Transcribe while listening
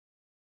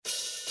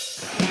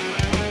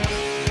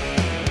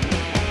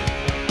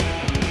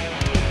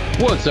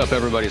What's up,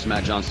 everybody? It's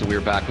Matt Johnson.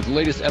 We're back with the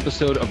latest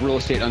episode of Real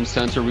Estate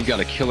Uncensored. We've got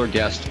a killer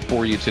guest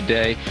for you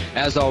today.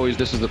 As always,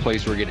 this is the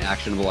place where you get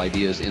actionable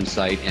ideas,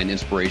 insight, and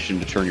inspiration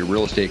to turn your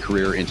real estate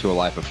career into a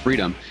life of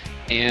freedom.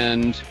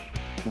 And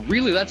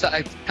really, that's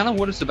kind of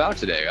what it's about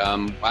today. I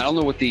don't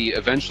know what the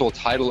eventual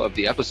title of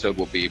the episode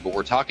will be, but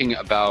we're talking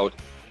about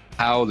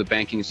how the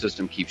banking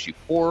system keeps you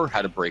poor,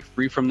 how to break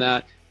free from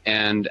that,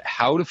 and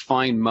how to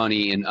find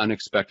money in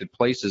unexpected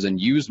places and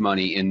use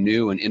money in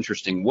new and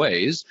interesting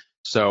ways.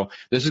 So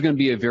this is going to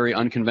be a very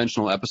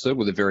unconventional episode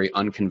with a very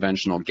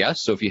unconventional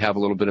guest. So if you have a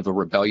little bit of a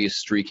rebellious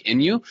streak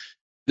in you,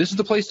 this is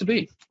the place to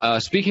be.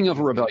 Speaking of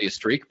a rebellious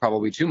streak,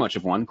 probably too much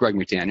of one, Greg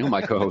McDaniel,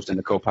 my co-host in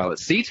the co-pilot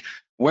seat,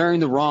 wearing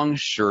the wrong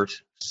shirt,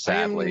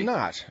 sadly. I am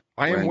not.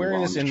 I am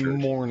wearing this in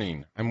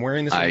mourning. I'm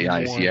wearing this in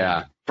mourning.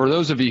 Yeah. For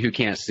those of you who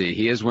can't see,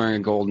 he is wearing a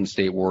Golden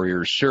State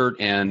Warriors shirt,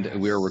 and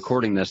we are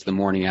recording this the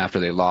morning after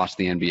they lost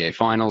the NBA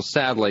Finals.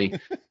 Sadly,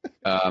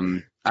 I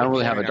don't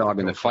really have a dog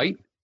in the fight.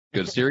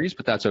 Good series,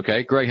 but that's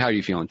okay. Greg, how are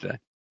you feeling today?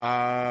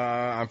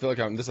 I feel like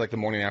this is like the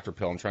morning after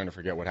pill. I'm trying to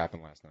forget what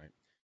happened last night.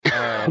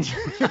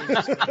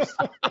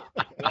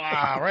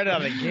 Wow, right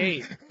out of the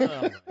gate.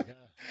 Oh,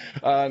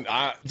 my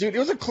God. Dude, it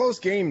was a close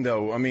game,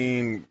 though. I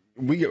mean,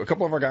 a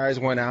couple of our guys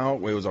went out.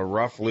 It was a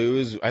rough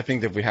lose. I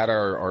think that if we had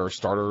our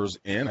starters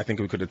in, I think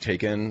we could have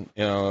taken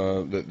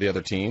the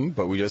other team,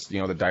 but we just,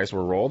 the dice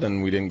were rolled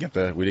and we didn't get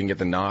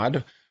the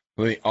nod.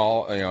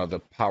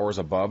 The powers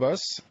above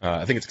us.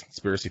 I think it's a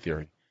conspiracy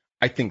theory.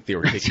 I think they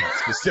were taking it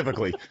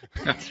specifically.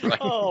 That's right.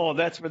 Oh,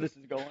 that's where this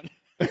is going.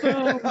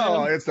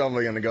 Oh, it's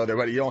definitely going to go there.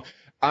 But,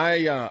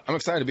 I'm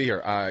excited to be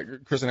here.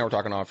 Chris and I were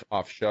talking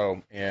off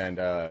show, and,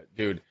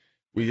 dude,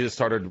 we just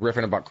started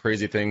riffing about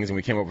crazy things, and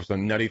we came up with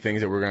some nutty things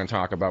that we were going to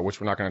talk about,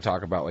 which we're not going to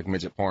talk about, like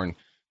midget porn.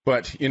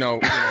 But, we're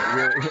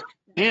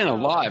Man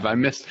alive, I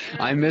missed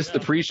the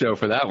pre-show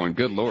for that one.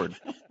 Good Lord.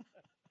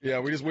 Yeah,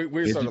 we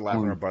started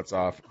laughing our butts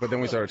off, but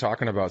then we started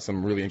talking about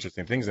some really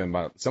interesting things, and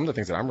about some of the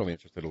things that I'm really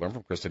interested to learn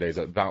from Chris today is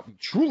about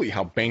truly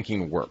how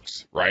banking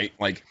works, right?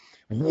 Like,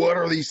 what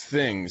are these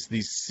things,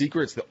 these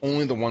secrets that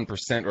only the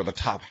 1% or the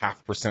top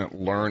 0.5%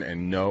 learn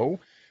and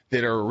know,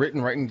 that are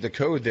written right into the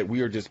code that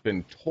we are just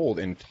been told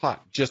and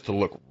taught just to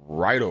look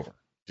right over,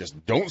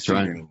 just don't see it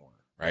anymore.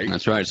 Right?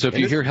 That's right. So if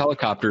you hear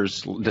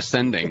helicopters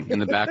descending in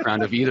the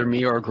background of either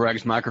me or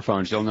Greg's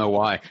microphones, you'll know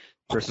why.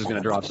 Chris is going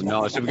to drop some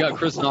knowledge. So we got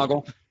Chris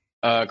Naugle.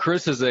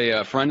 Chris is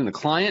a friend and a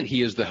client.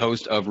 He is the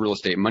host of Real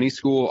Estate Money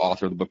School,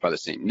 author of the book by the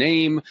same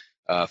name,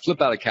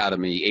 Flip Out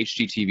Academy,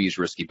 HGTV's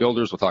Risky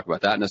Builders. We'll talk about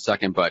that in a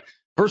second. But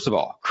first of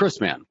all, Chris,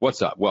 man,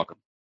 what's up? Welcome.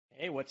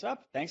 Hey, what's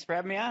up? Thanks for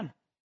having me on.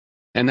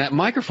 And that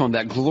microphone,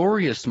 that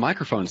glorious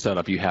microphone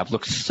setup you have,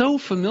 looks so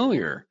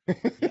familiar.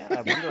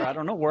 Yeah, I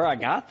don't know where I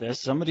got this.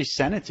 Somebody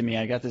sent it to me.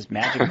 I got this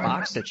magic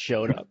box that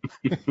showed up.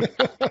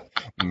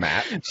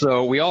 Matt.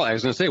 So we all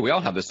have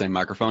the same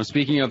microphone.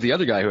 Speaking of the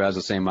other guy who has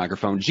the same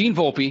microphone, Gene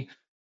Volpe,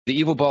 the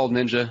evil bald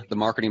ninja, the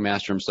marketing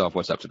master himself.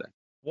 What's up today?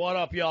 What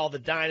up, y'all? The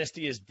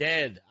dynasty is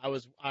dead. I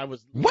was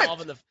What?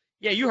 loving the.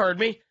 Yeah, you heard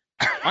me.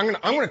 I'm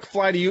gonna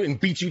fly to you and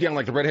beat you down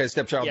like the redheaded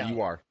stepchild that you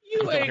are.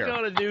 You ain't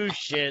gonna do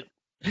shit.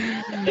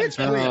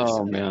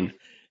 Oh man.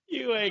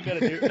 You ain't gonna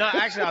do. No,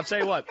 actually, I'll tell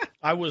you what.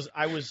 I was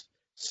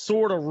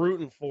sort of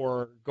rooting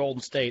for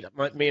Golden State.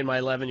 Me and my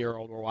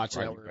 11-year-old were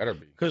watching that. Better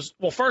be. Because,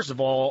 well, first of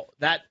all,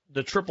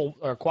 the triple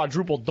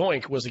quadruple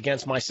doink was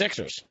against my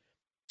Sixers.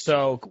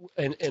 So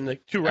in the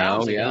 2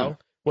 rounds ago,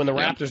 when the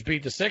Raptors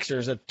beat the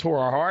Sixers, it tore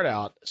our heart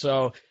out.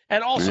 So,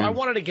 and also, I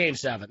wanted a Game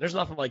 7. There's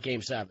nothing like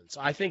Game 7. So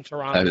I think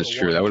Toronto. That is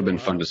true. That would have been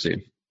fun to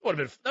see.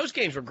 Those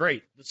games were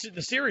great.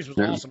 The series was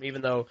awesome,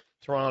 even though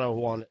Toronto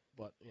won it.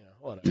 But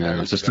whatever.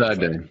 Yeah, it's a sad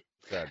day.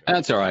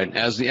 That's all right.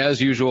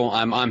 As usual,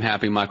 I'm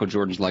happy. Michael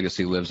Jordan's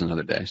legacy lives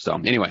another day. So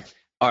anyway,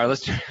 all right.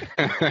 Let's.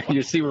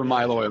 You see where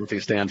my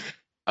loyalty stands.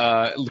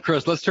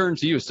 Chris, let's turn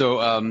to you.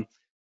 So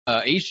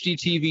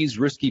HGTV's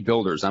Risky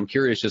Builders. I'm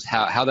curious just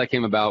how that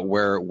came about.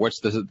 What's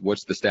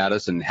the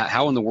status, and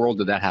how in the world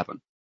did that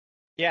happen?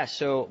 Yeah,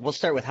 so we'll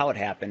start with how it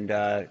happened.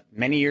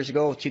 Many years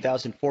ago,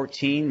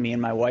 2014, me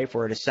and my wife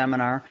were at a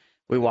seminar.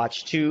 We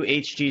watched 2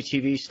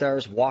 HGTV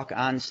stars walk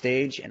on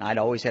stage, and I'd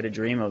always had a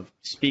dream of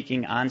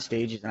speaking on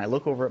stages. And I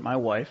look over at my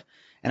wife,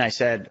 and I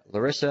said,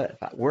 Larissa,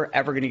 if we're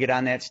ever going to get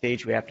on that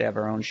stage, we have to have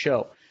our own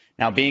show.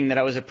 Now, being that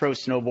I was a pro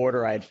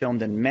snowboarder, I had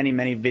filmed in many,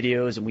 many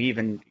videos, and we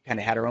even kind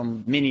of had our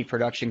own mini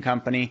production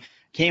company.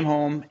 Came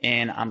home,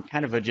 and I'm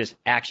kind of a just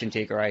action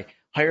taker. I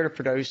hired a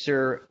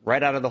producer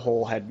right out of the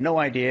hole, had no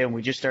idea, and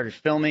we just started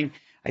filming.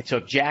 I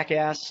took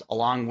Jackass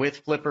along with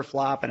Flip or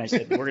Flop, and I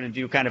said, we're going to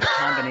do kind of a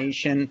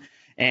combination.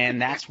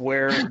 And that's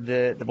where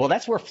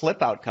that's where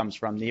Flip Out comes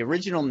from. The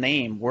original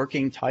name,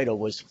 working title,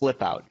 was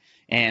Flip Out.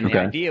 And the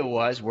idea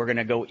was we're going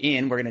to go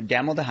in, we're going to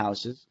demo the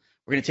houses.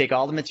 We're going to take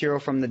all the material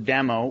from the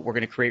demo. We're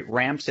going to create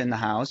ramps in the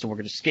house, and we're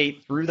going to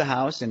skate through the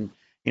house and,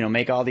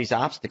 make all these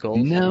obstacles.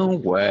 No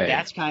way.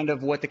 That's kind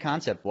of what the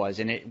concept was.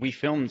 And we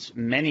filmed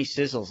many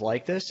sizzles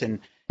like this. And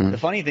the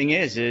funny thing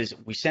is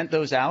we sent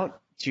those out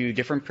to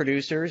different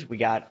producers. We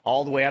got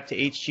all the way up to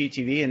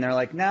HGTV, and they're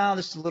like, no,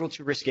 this is a little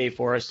too risque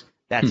for us.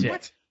 That's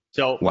it.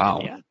 So,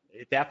 wow. Yeah,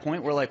 at that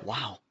point, we're like,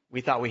 wow,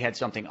 we thought we had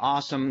something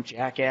awesome.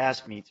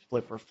 Jackass meets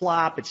Flip or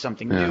Flop. It's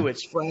something new.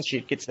 It's fresh.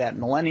 It gets that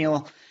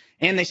millennial.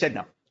 And they said,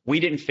 no, we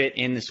didn't fit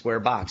in the square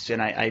box.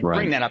 And I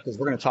bring that up because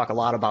we're going to talk a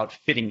lot about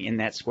fitting in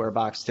that square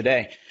box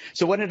today.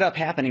 So what ended up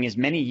happening is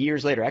many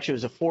years later, actually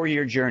it was a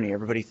 4-year journey.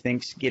 Everybody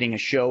thinks getting a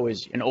show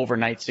is an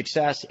overnight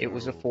success. It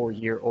was a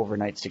 4-year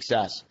overnight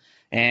success.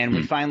 And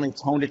we finally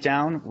toned it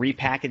down,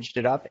 repackaged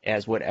it up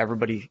as what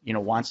everybody,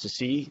 wants to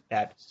see,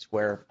 that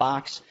square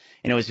box.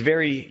 And it was a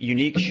very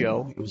unique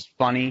show. It was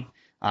funny.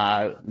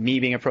 Me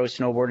being a pro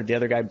snowboarder, the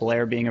other guy,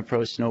 Blair, being a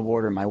pro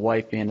snowboarder, my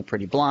wife being the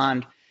pretty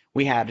blonde.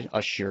 We had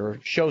a sure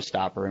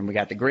showstopper, and we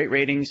got the great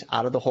ratings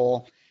out of the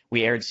hole.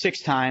 We aired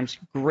 6 times,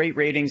 great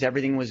ratings.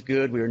 Everything was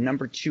good. We were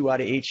number 2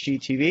 out of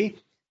HGTV.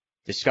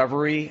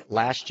 Discovery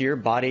last year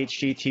bought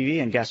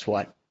HGTV, and guess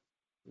what?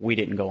 We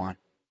didn't go on.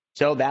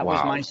 So that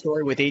was my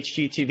story with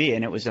HGTV,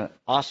 and it was an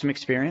awesome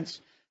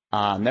experience.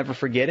 Never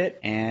forget it.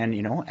 And,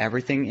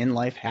 everything in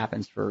life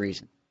happens for a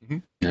reason.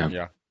 Mm-hmm.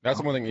 Yeah. That's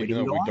the one thing, even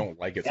though we don't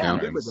like it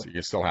sometimes,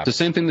 you still have the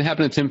same thing that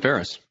happened to Tim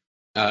Ferriss.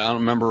 I don't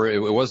remember. It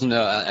wasn't.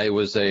 It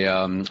was a.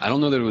 I don't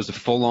know that it was a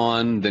full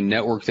on. The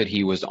network that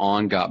he was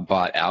on got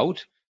bought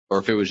out, or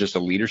if it was just a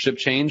leadership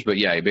change. But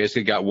yeah, he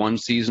basically got 1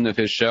 season of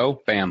his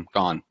show, bam,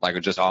 gone, like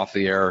just off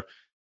the air.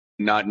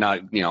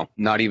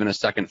 Not even a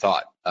second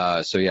thought.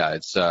 So yeah,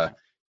 it's that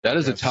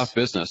is a tough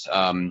business.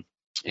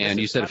 And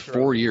you said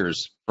 4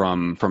 years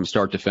from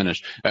start to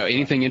finish.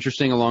 Anything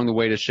interesting along the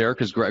way to share?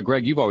 Because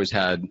Greg, you've always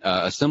had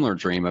a similar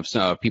dream of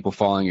people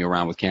following you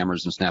around with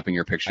cameras and snapping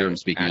your picture and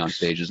speaking on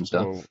stages and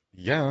stuff. So,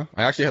 yeah,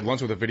 I actually had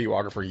lunch with a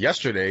videographer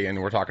yesterday, and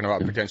we're talking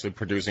about potentially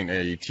producing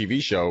a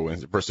TV show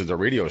versus a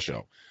radio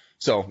show.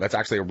 So that's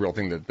actually a real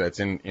thing that's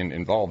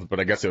involved.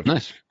 But I guess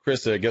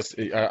Chris,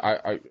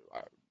 I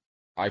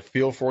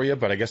feel for you,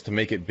 but I guess to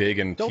make it big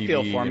in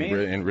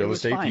TV and real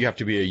estate, you have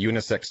to be a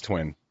unisex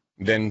twin.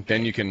 Then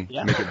you can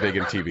make it big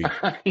in TV.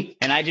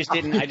 And I just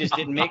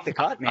didn't make the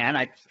cut, man.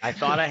 I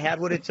thought I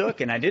had what it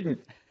took, and I didn't.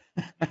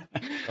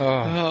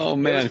 Oh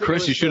man,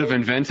 Chris, you should have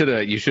invented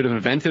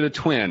a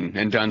twin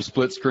and done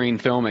split screen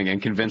filming and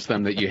convinced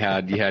them that you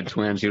had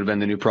twins. You'd have been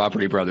the new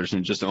Property Brothers,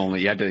 and you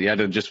had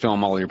to just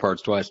film all of your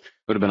parts twice.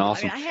 Would have been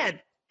awesome. I mean,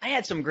 I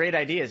had some great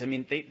ideas. I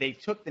mean, they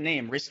took the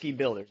name Risky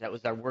Builders. That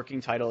was our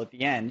working title at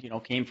the end.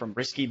 Came from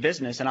Risky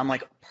Business, and I'm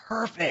like,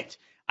 perfect.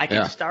 I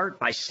can start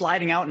by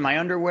sliding out in my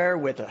underwear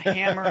with a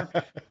hammer.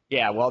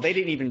 Yeah, well, they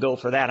didn't even go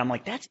for that. I'm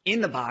like, that's in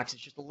the box.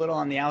 It's just a little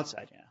on the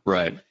outside. Yeah.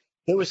 Right.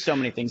 There was so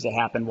many things that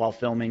happened while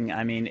filming.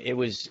 I mean, it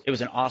was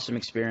an awesome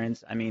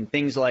experience. I mean,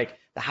 things like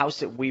the house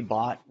that we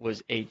bought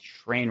was a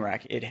train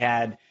wreck.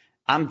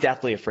 I'm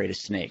deathly afraid of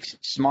snakes.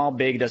 Small,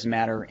 big, doesn't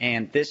matter.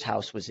 And this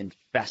house was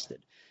infested.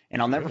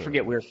 And I'll never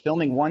forget, we were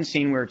filming one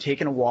scene. We were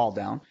taking a wall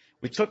down.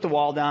 We took the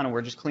wall down, and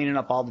we're just cleaning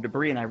up all the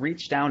debris, and I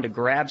reached down to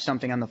grab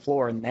something on the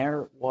floor, and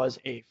there was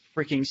a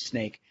freaking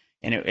snake.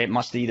 And it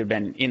must have either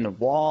been in the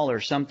wall or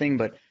something,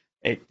 but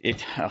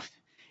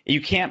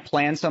you can't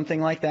plan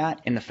something like that.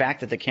 And the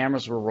fact that the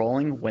cameras were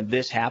rolling when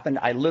this happened,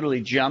 I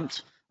literally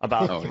jumped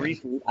about 3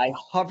 feet. I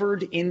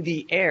hovered in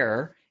the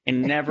air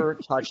and never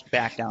touched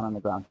back down on the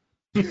ground.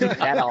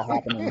 That all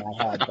happened in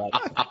my head. But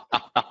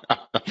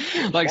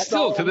like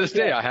still to this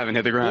day, I haven't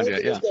hit the ground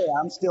yet. Yeah,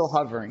 I'm still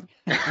hovering.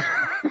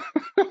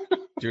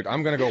 Dude,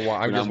 I'm gonna go.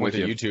 I just went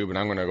to YouTube, and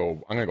I'm gonna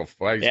go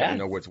fight. Yeah,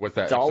 know what's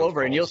that. It's all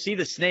over, and you'll see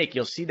the snake.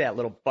 You'll see that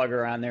little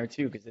bugger on there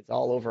too, because it's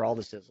all over all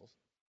the sizzles.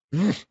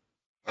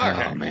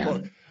 Oh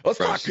man, let's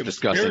talk.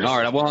 Disgusting. All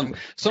right, well,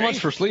 so much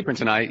for sleeping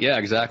tonight. Yeah,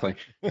 exactly.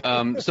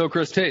 So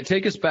Chris,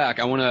 take us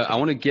back. I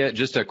wanna get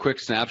just a quick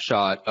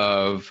snapshot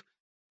of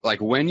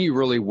like when you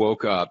really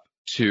woke up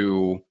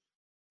to.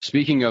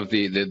 Speaking of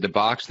the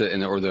box that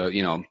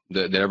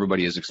that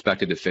everybody is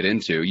expected to fit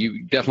into,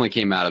 you definitely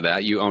came out of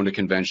that. You owned a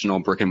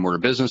conventional brick and mortar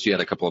business. You had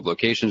a couple of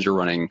locations. You're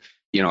running,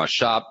 a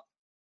shop.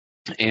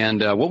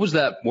 And what was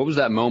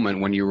that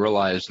moment when you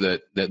realized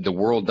that the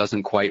world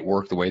doesn't quite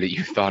work the way that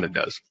you thought it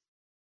does?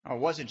 Oh, it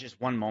wasn't just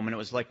one moment. It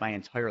was like my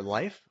entire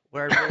life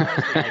where I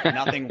realized that like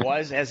nothing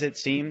was as it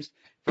seems.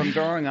 From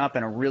growing up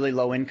in a really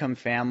low-income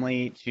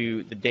family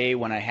to the day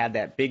when I had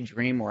that big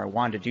dream where I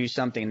wanted to do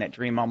something, that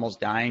dream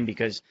almost dying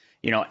because,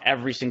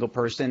 every single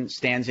person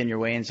stands in your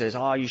way and says,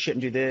 oh, you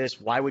shouldn't do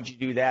this. Why would you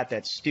do that?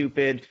 That's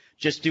stupid.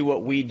 Just do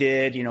what we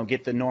did,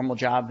 get the normal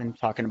job, and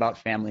talking about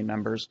family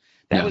members.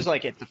 That was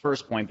like at the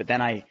first point. But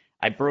then I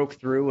broke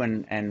through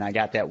and I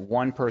got that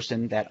one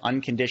person, that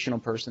unconditional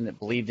person that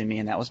believed in me,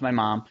 and that was my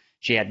mom.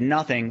 She had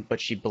nothing,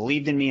 but she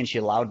believed in me and she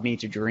allowed me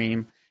to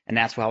dream. And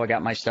that's how I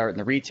got my start in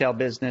the retail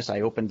business.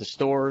 I opened the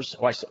stores.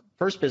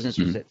 First business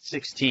was at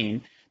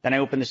 16. Then I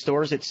opened the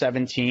stores at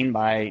 17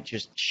 by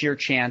just sheer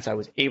chance. I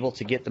was able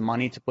to get the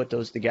money to put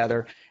those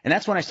together. And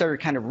that's when I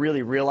started kind of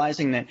really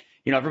realizing that,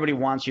 everybody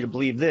wants you to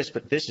believe this,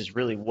 but this is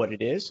really what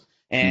it is.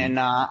 And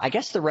I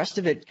guess the rest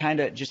of it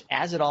kind of just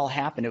as it all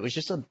happened, it was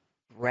just a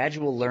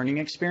gradual learning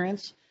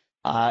experience.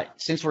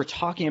 Since we're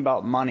talking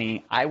about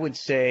money, I would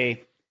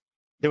say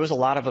there was a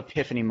lot of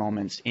epiphany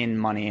moments in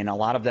money, and a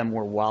lot of them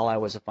were while I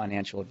was a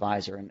financial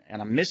advisor.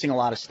 And I'm missing a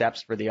lot of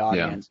steps for the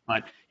audience. Yeah.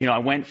 But, you know, I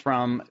went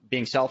from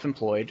being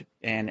self-employed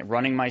and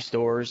running my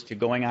stores to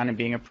going on and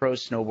being a pro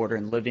snowboarder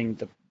and living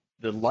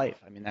the life.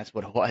 I mean, that's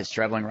what it was,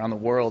 traveling around the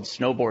world,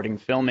 snowboarding,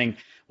 filming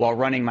while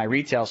running my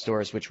retail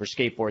stores, which were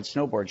skateboard,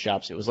 snowboard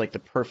shops. It was like the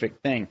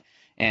perfect thing.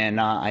 And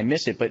I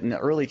miss it. But in the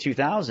early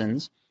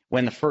 2000s,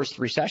 when the first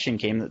recession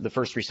came, the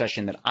first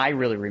recession that I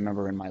really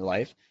remember in my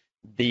life,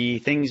 the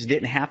things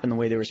didn't happen the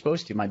way they were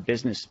supposed to. My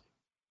business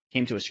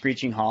came to a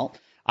screeching halt.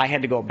 I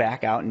had to go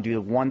back out and do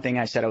the one thing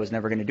I said I was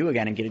never going to do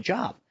again and get a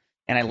job.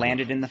 And I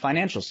landed in the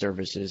financial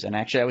services. And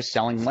actually, I was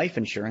selling life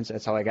insurance.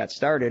 That's how I got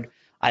started.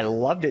 I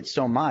loved it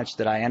so much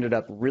that I ended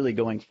up really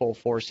going full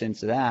force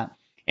into that.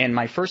 And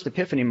my first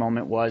epiphany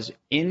moment was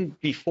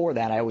before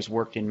that, I always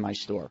worked in my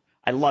store.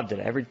 I loved it.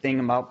 Everything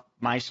about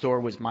my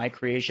store was my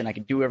creation. I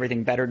could do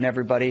everything better than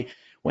everybody.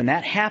 When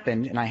that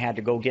happened and I had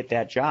to go get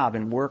that job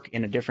and work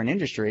in a different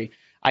industry,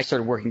 I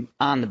started working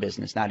on the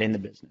business, not in the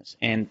business.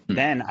 And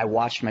then I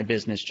watched my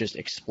business just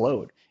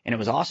explode. And it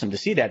was awesome to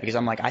see that because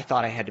I'm like, I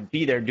thought I had to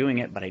be there doing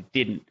it, but I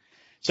didn't.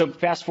 So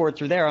fast forward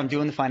through there, I'm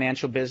doing the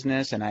financial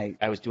business, and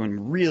I was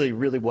doing really,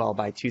 really well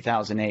by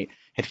 2008.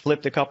 Had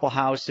flipped a couple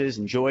houses,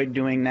 enjoyed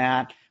doing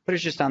that, but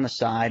it's just on the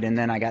side. And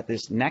then I got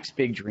this next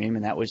big dream,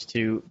 and that was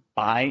to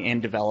buy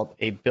and develop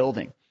a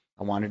building.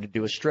 I wanted to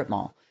do a strip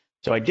mall.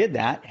 So I did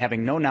that,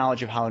 having no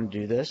knowledge of how to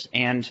do this.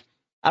 And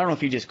I don't know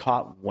if you just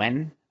caught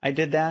when I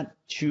did that,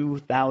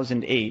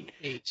 2008.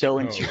 So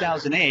in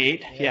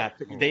 2008,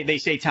 they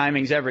say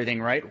timing's everything,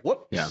 right?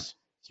 Whoops. Yeah.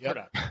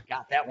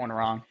 Got that one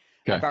wrong.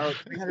 Okay. I borrowed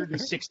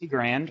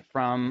 $360,000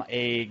 from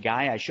a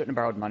guy I shouldn't have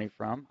borrowed money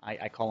from.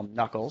 I call him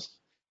Knuckles.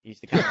 He's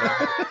the kind of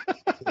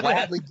guy who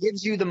gladly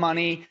gives you the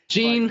money.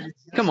 Gene,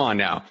 come on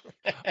now.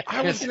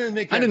 I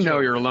didn't know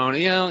you're a loan.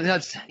 You know,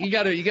 you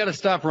gotta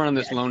stop running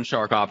this loan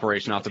shark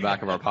operation off the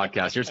back of our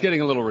podcast. It's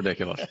getting a little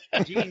ridiculous.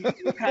 Gene,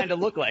 you kind of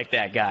look like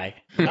that guy.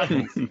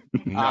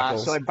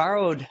 So I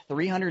borrowed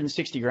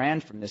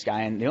 $360,000 from this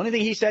guy, and the only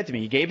thing he said to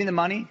me, he gave me the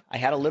money. I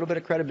had a little bit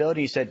of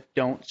credibility. He said,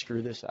 "Don't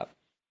screw this up."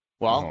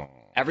 Well,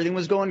 everything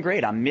was going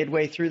great. I'm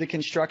midway through the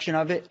construction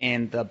of it,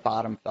 and the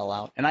bottom fell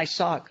out. And I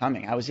saw it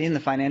coming. I was in the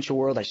financial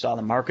world. I saw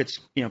the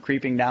markets,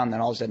 creeping down. Then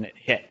all of a sudden it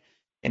hit,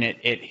 and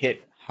it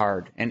hit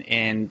hard.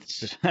 And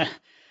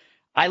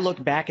I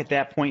look back at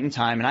that point in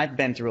time, and I've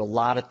been through a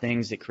lot of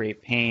things that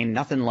create pain.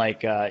 Nothing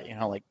like,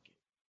 like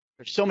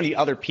there's so many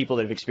other people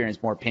that have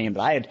experienced more pain,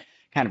 but I had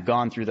kind of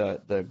gone through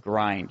the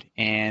grind.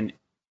 And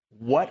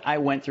what I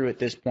went through at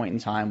this point in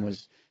time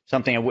was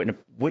something I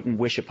wouldn't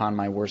wish upon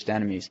my worst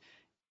enemies.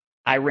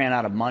 I ran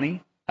out of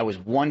money. I was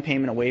one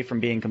payment away from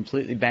being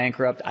completely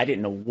bankrupt. I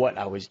didn't know what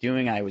I was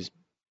doing. I was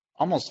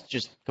almost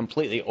just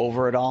completely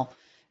over it all.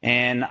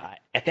 And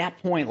at that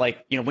point, when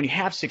you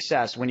have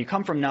success, when you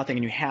come from nothing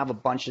and you have a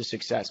bunch of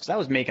success, because I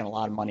was making a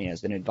lot of money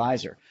as an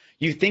advisor,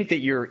 you think that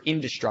you're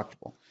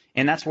indestructible.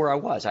 And that's where I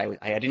was. I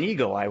had an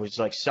ego. I was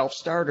like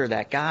self-starter,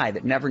 that guy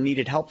that never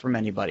needed help from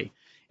anybody.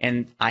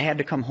 And I had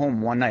to come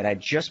home one night. I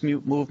just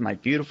moved my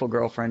beautiful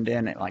girlfriend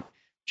in, and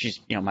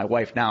she's, my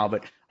wife now,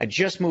 but I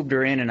just moved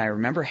her in, and I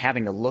remember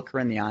having to look her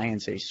in the eye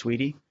and say,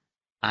 "Sweetie,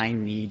 I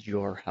need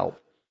your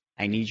help.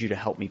 I need you to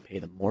help me pay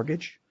the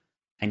mortgage.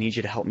 I need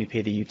you to help me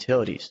pay the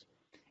utilities.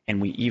 And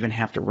we even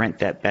have to rent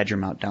that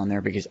bedroom out down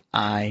there because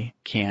I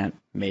can't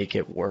make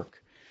it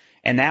work."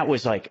 And that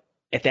was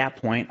at that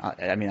point,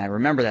 I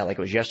remember that like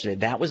it was yesterday.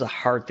 That was a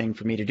hard thing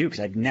for me to do because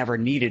I'd never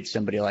needed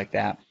somebody like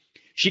that.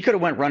 She could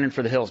have went running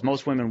for the hills.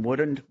 Most women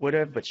would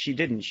have, but she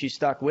didn't. She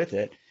stuck with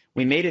it.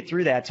 We made it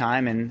through that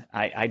time, and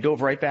I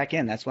dove right back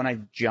in. That's when I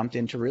jumped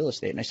into real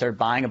estate, and I started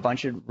buying a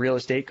bunch of real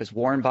estate because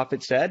Warren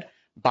Buffett said,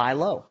 buy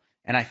low.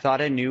 And I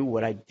thought I knew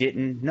what I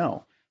didn't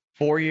know.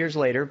 4 years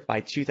later,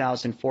 by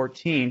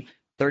 2014,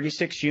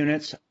 36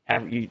 units.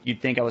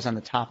 You'd think I was on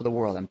the top of the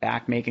world. I'm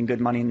back making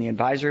good money in the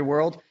advisory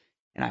world,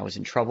 and I was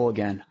in trouble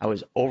again. I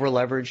was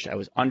over-leveraged. I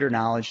was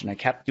under-knowledged, and I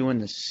kept doing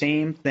the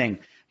same thing.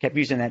 Kept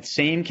using that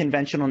same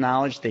conventional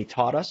knowledge they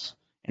taught us.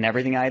 And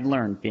everything I had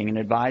learned, being an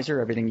advisor,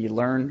 everything you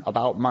learn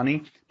about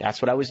money,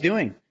 that's what I was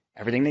doing.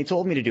 Everything they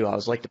told me to do. I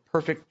was like the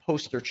perfect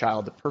poster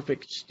child, the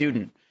perfect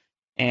student.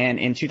 And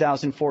in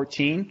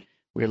 2014,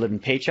 we were living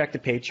paycheck to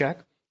paycheck.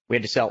 We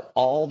had to sell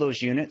all those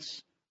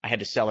units. I had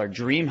to sell our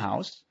dream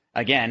house.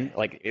 Again,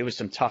 it was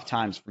some tough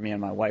times for me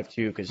and my wife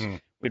too, because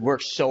we'd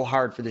worked so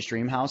hard for this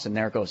dream house, and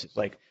there it goes. It's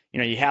like,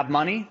 you have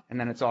money and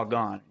then it's all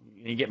gone.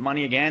 You get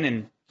money again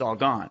and it's all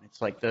gone.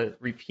 It's like the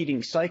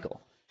repeating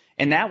cycle.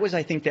 And that was,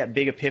 I think, that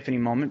big epiphany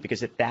moment,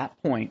 because at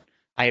that point,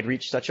 I had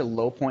reached such a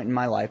low point in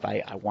my life.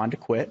 I wanted to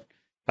quit,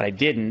 but I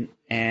didn't.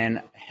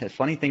 And a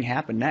funny thing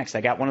happened next.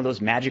 I got one of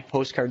those magic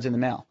postcards in the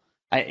mail.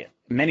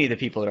 Many of the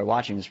people that are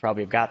watching this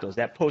probably have got those.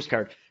 That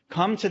postcard,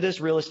 come to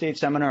this real estate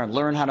seminar and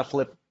learn how to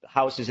flip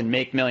houses and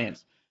make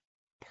millions.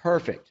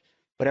 Perfect.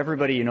 But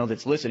everybody,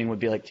 that's listening would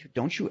be like, dude,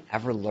 don't you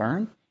ever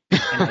learn?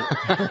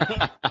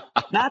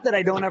 Not that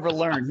I don't ever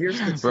learn. Here's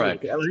the truth.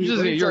 Right.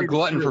 You're a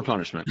glutton for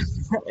punishment.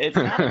 It's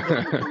not.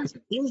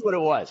 Here's what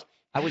it was.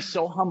 I was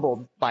so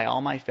humbled by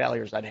all my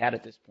failures I'd had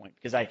at this point,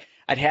 because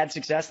I'd had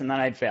success and then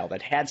I'd failed.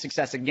 I'd had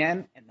success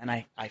again and then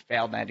I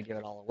failed and I had to give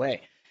it all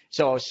away.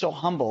 So I was so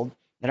humbled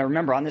that I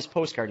remember on this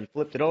postcard, he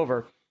flipped it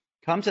over,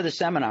 come to the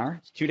seminar,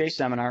 it's a 2-day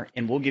seminar,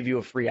 and we'll give you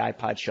a free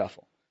iPod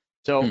shuffle.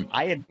 So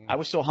I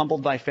was so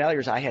humbled by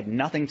failures, I had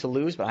nothing to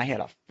lose, but I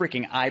had a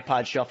freaking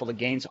iPod shuffle to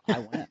gain, so I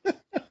went.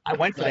 I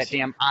went for that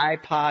damn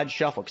iPod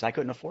shuffle because I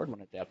couldn't afford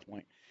one at that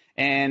point.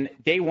 And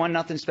day one,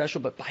 nothing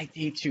special, but by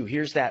day two,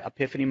 here's that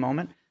epiphany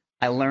moment.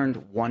 I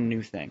learned one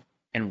new thing.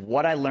 And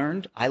what I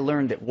learned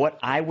that what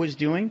I was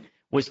doing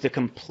was the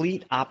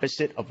complete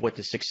opposite of what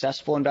the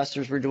successful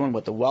investors were doing,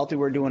 what the wealthy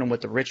were doing, and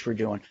what the rich were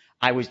doing.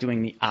 I was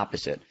doing the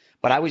opposite.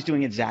 But I was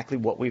doing exactly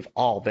what we've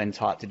all been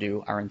taught to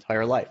do our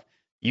entire life.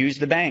 Use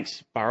the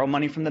banks, borrow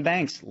money from the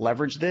banks,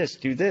 leverage this,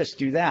 do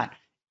that.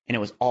 And it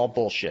was all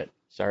bullshit.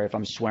 Sorry if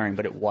I'm swearing,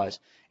 but it was.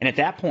 And at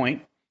that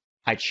point,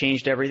 I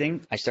changed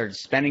everything. I started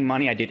spending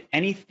money. I did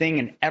anything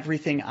and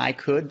everything I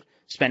could,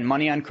 spent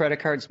money on credit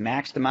cards,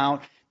 maxed them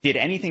out, did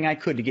anything I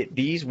could to get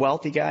these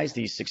wealthy guys,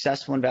 these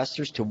successful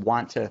investors to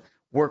want to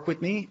work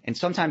with me. And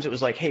sometimes it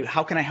was like, hey,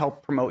 how can I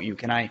help promote you?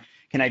 Can I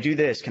do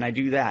this? Can I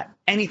do that?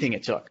 Anything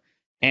it took.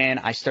 And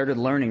I started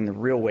learning the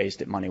real ways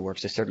that money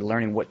works. I started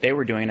learning what they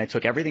were doing. And I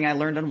took everything I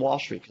learned on Wall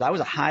Street, because I was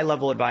a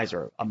high-level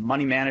advisor, a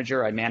money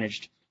manager. I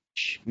managed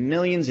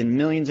millions and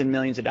millions and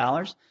millions of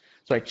dollars.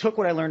 So I took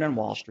what I learned on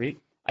Wall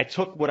Street. I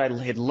took what I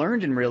had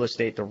learned in real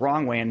estate the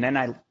wrong way, and then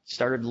I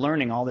started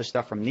learning all this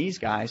stuff from these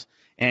guys.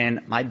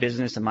 And my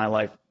business and my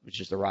life was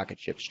just a rocket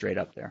ship straight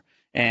up there.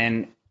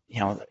 And,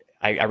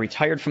 I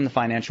retired from the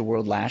financial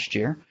world last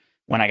year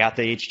when I got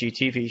the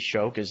HGTV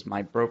show, because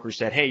my broker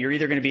said, hey, you're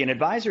either going to be an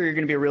advisor or you're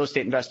going to be a real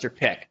estate investor.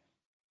 Pick.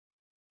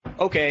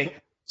 Okay,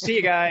 see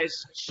you guys.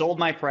 Sold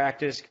my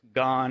practice,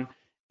 gone.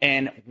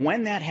 And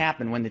when that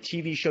happened, when the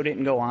TV show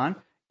didn't go on,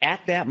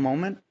 at that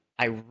moment,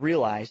 I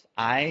realized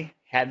I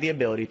had the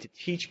ability to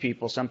teach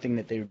people something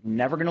that they're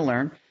never going to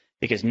learn,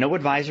 because no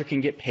advisor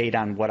can get paid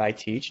on what I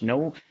teach.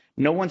 No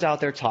one's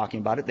out there talking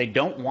about it. They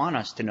don't want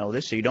us to know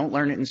this, so you don't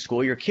learn it in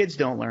school. Your kids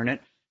don't learn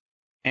it.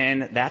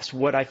 And that's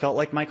what I felt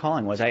like my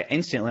calling was. I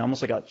instantly,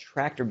 almost like a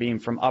tractor beam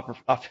from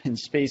up in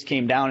space,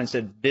 came down and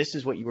said, this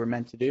is what you were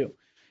meant to do.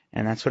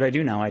 And that's what I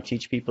do now. I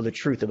teach people the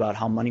truth about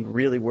how money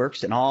really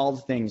works and all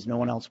the things no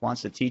one else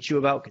wants to teach you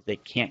about because they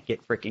can't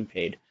get freaking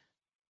paid.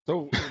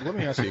 So let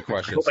me ask you a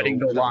question.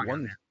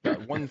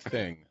 One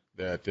thing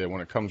that when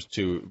it comes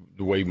to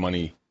the way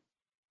money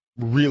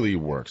really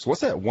works,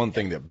 what's that one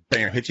thing that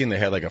bam, hits you in the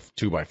head like a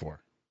 2x4?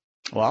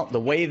 Well, the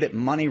way that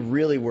money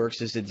really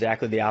works is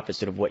exactly the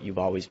opposite of what you've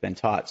always been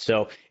taught.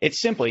 So it's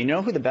simple. You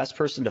know who the best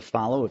person to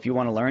follow if you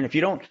want to learn? If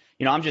you don't,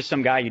 I'm just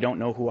some guy, you don't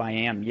know who I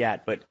am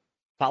yet, but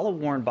follow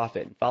Warren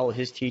Buffett and follow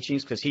his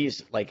teachings, because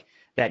he's like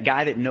that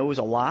guy that knows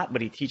a lot,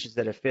 but he teaches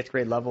at a 5th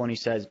grade level, and he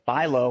says,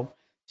 buy low,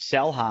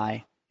 sell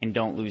high, and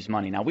don't lose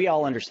money. Now, we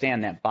all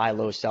understand that buy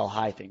low, sell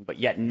high thing, but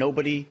yet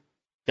nobody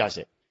does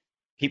it.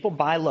 People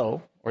buy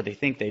low, or they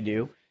think they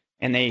do,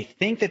 and they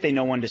think that they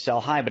know when to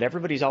sell high, but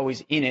everybody's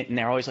always in it, and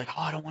they're always like,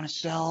 oh, I don't want to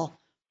sell.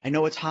 I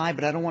know it's high,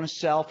 but I don't want to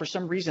sell. For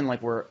some reason,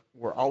 like we're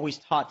always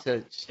taught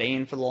to stay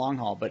in for the long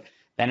haul, but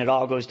then it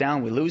all goes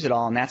down. We lose it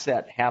all, and that's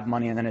that have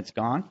money and then it's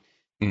gone.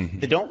 Mm-hmm.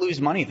 The don't lose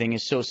money thing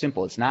is so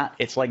simple.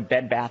 It's like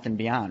Bed Bath &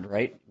 Beyond,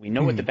 right? We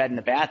know what the bed and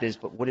the bath is,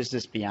 but what is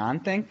this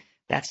beyond thing?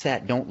 That's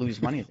that don't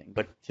lose money thing.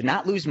 But to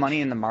not lose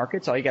money in the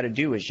markets, all you got to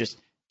do is just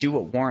do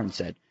what Warren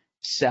said.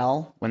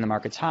 Sell when the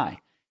market's high.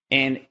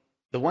 And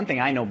the one thing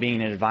I know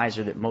being an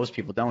advisor that most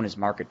people don't is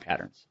market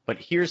patterns. But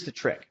here's the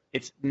trick.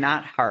 It's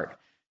not hard.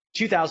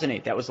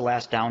 2008, that was the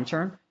last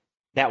downturn.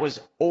 That was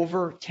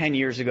over 10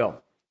 years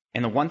ago.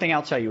 And the one thing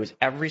I'll tell you is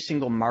every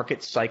single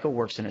market cycle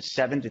works in a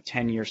 7 to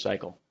 10 year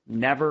cycle,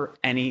 never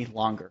any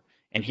longer.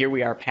 And here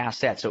we are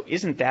past that. So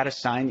isn't that a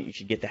sign that you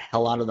should get the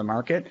hell out of the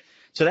market?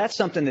 So that's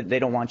something that they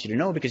don't want you to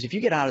know, because if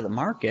you get out of the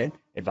market,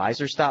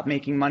 advisors stop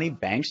making money,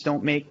 banks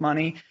don't make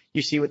money.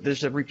 You see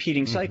there's a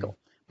repeating cycle.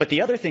 But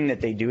the other thing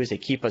that they do is they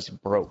keep us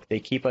broke. They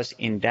keep us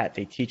in debt.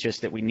 They teach us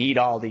that we need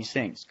all these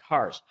things.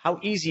 Cars. How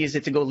easy is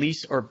it to go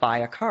lease or buy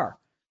a car?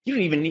 You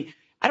don't even need,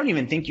 I don't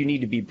even think you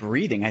need to be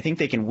breathing. I think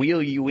they can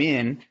wheel you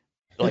in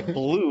like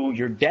Blue,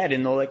 you're dead,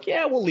 and they're like,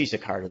 yeah, we'll lease a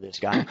car to this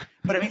guy.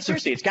 But I mean,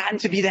 seriously, it's gotten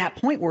to be that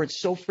point where it's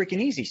so freaking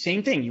easy.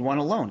 Same thing. You want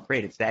a loan.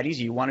 Great. It's that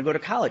easy. You want to go to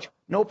college.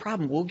 No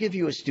problem. We'll give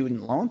you a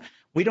student loan.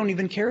 We don't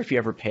even care if you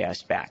ever pay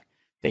us back.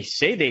 They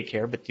say they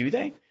care, but do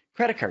they?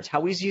 Credit cards.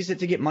 How easy is it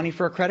to get money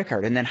for a credit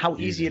card? And then how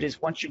easy it is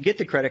once you get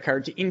the credit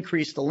card to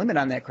increase the limit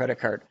on that credit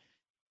card.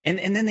 And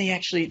then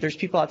there's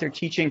people out there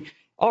teaching,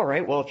 all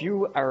right, well, if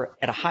you are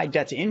at a high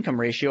debt to income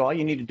ratio, all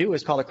you need to do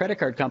is call the credit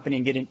card company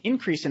and get an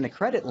increase in the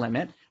credit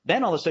limit.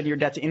 Then all of a sudden your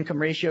debt to income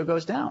ratio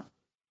goes down.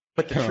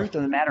 But the truth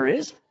of the matter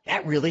is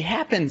that really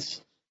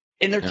happens.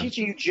 And they're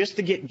teaching you just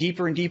to get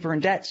deeper and deeper in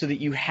debt so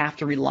that you have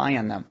to rely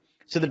on them.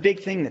 So the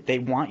big thing that they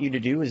want you to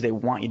do is they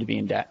want you to be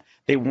in debt.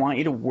 They want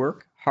you to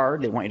work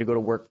hard. They want you to go to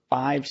work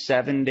 5,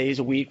 7 days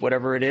a week,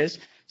 whatever it is,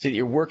 so that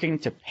you're working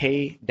to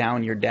pay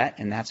down your debt.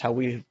 And that's how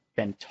we've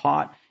been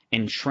taught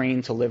and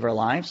trained to live our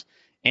lives.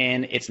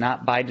 And it's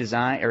not by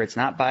design, or it's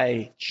not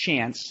by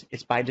chance,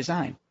 it's by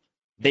design.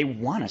 They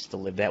want us to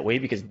live that way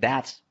because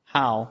that's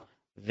how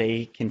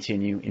they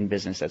continue in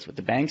business. That's what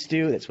the banks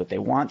do. That's what they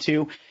want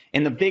to.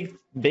 And the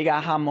big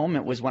aha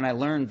moment was when I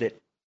learned that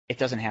it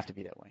doesn't have to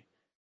be that way.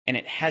 And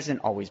it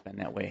hasn't always been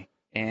that way.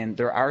 And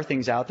there are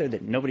things out there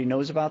that nobody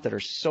knows about that are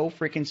so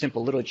freaking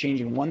simple. Literally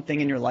changing one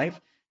thing in your life.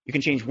 You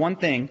can change one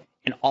thing,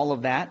 and all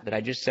of that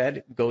I just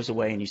said goes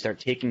away, and you start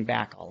taking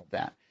back all of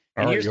that.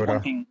 And all right, here's Yoda.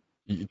 one thing.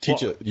 You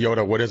teach it,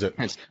 Yoda. What is it?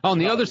 It's on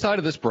the other side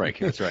of this break.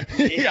 That's right.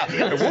 Yeah,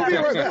 we'll be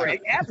right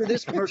back. After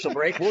this commercial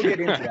break, we'll get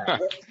into that.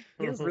 But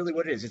here's really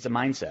what it is. It's a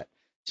mindset.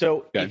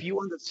 So if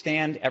you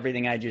understand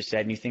everything I just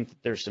said and you think that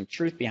there's some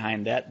truth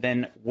behind that,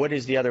 then what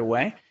is the other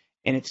way?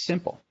 And it's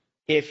simple.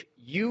 If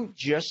you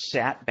just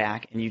sat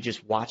back and you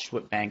just watched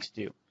what banks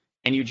do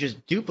and you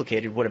just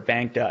duplicated what a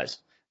bank does,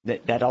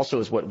 that also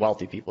is what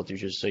wealthy people do,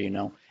 just so you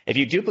know. If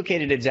you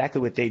duplicated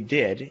exactly what they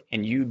did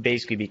and you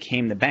basically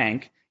became the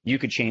bank, you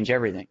could change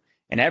everything.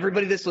 And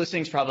everybody that's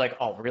listening is probably like,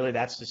 oh, really?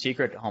 That's the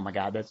secret? Oh, my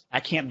God, I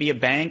can't be a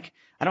bank.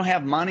 I don't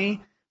have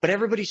money. But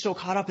everybody's so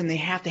caught up and they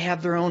have to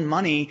have their own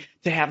money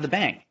to have the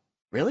bank.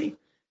 Really?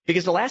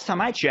 Because the last time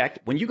I checked,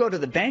 when you go to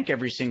the bank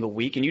every single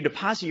week and you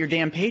deposit your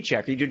damn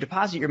paycheck or you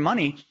deposit your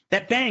money,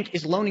 that bank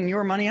is loaning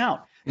your money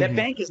out. That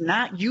bank is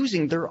not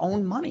using their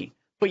own money.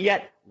 But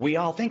yet we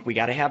all think we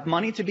got to have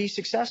money to be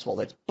successful.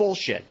 That's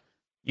bullshit.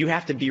 You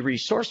have to be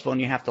resourceful and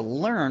you have to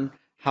learn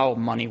how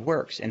money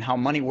works. And how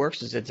money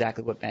works is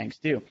exactly what banks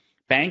do.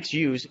 Banks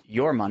use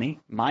your money,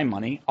 my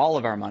money, all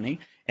of our money,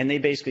 and they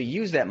basically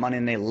use that money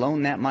and they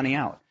loan that money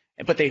out.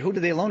 But who do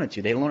they loan it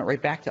to? They loan it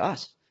right back to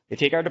us. They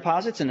take our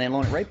deposits and they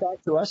loan it right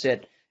back to us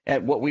at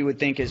what we would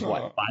think is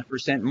what,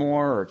 5%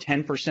 more or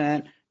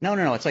 10%?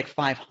 No. It's like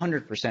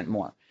 500%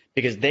 more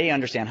because they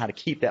understand how to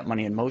keep that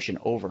money in motion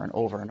over and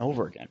over and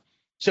over again.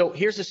 So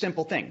here's a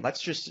simple thing.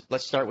 Let's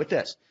start with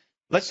this.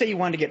 Let's say you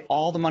wanted to get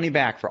all the money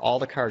back for all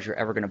the cars you're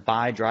ever going to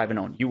buy, drive, and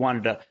own. You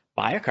wanted to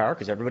buy a car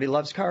because everybody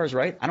loves cars,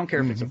 right? I don't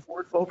care if it's a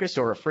Ford Focus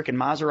or a freaking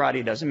Maserati.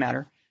 It doesn't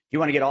matter. You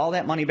want to get all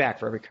that money back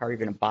for every car you're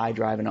going to buy,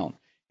 drive, and own.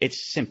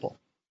 It's simple.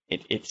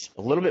 It's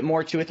a little bit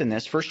more to it than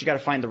this. First, you got to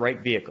find the right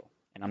vehicle.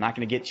 And I'm not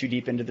going to get too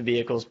deep into the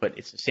vehicles, but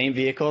it's the same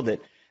vehicle that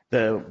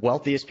the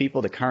wealthiest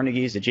people, the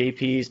Carnegies, the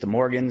JPs, the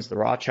Morgans, the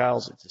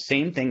Rothschilds, it's the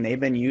same thing they've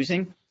been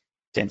using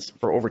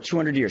for over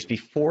 200 years,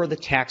 before the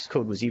tax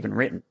code was even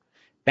written.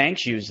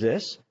 Banks use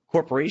this.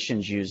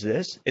 Corporations use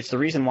this. It's the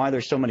reason why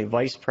there's so many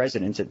vice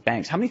presidents at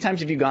banks. How many times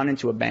have you gone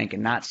into a bank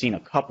and not seen a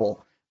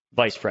couple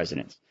vice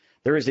presidents?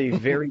 There is a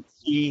very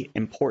key,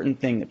 important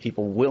thing that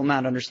people will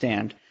not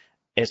understand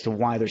as to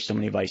why there's so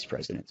many vice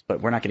presidents,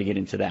 but we're not going to get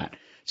into that.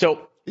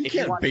 So you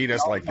can't bait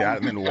us like that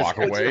and then walk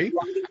away.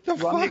 The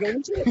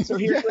fuck? So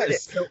here's what it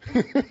is. So,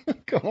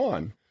 come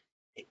on.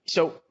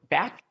 So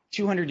back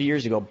 200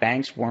 years ago,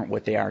 banks weren't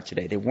what they are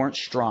today. They weren't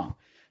strong.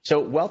 So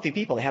wealthy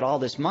people, they had all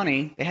this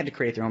money, they had to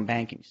create their own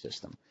banking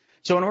system.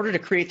 So in order to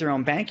create their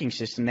own banking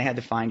system, they had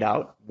to find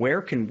out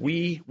what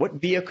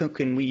vehicle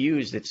can we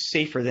use that's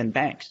safer than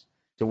banks?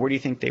 So where do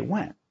you think they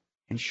went?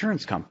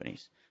 Insurance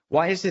companies.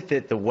 Why is it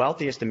that the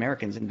wealthiest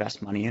Americans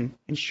invest money in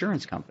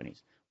insurance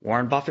companies?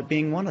 Warren Buffett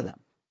being one of them.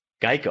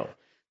 Geico.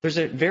 There's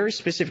a very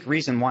specific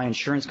reason why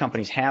insurance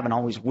companies have and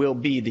always will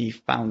be the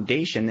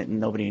foundation that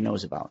nobody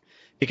knows about.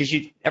 Because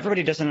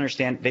everybody doesn't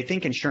understand. They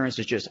think insurance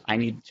is just, I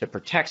need to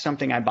protect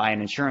something, I buy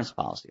an insurance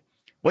policy.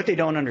 What they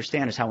don't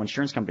understand is how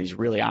insurance companies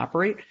really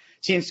operate.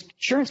 See,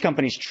 insurance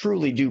companies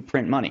truly do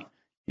print money.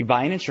 You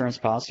buy an insurance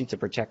policy to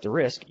protect a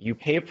risk. You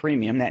pay a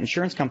premium. That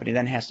insurance company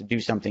then has to do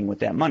something with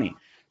that money.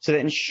 So the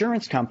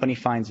insurance company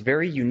finds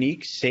very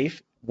unique,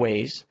 safe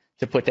ways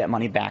to put that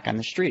money back on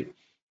the street.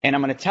 And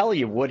I'm going to tell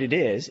you what it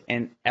is,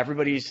 and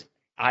everybody's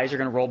eyes are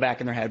going to roll back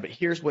in their head, but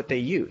here's what they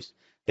use.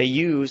 They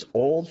use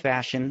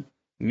old-fashioned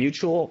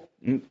mutual.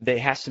 There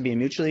has to be a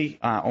mutually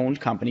owned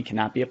company,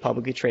 cannot be a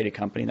publicly traded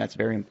company. That's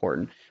very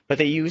important. But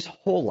they use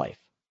whole life.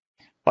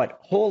 But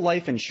whole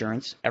life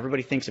insurance,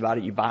 everybody thinks about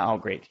it. You buy, oh,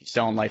 great, you're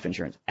selling life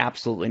insurance.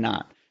 Absolutely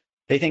not.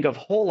 They think of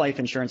whole life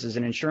insurance as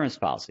an insurance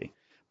policy.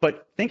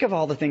 But think of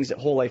all the things that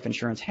whole life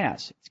insurance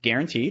has. It's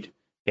guaranteed.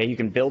 Okay, you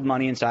can build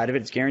money inside of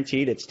it. It's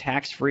guaranteed. It's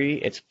tax-free.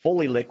 It's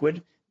fully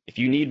liquid. If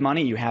you need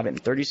money, you have it in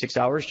 36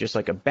 hours, just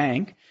like a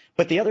bank.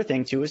 But the other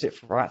thing, too, is it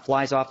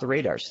flies off the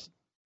radars.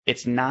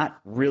 It's not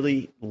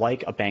really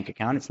like a bank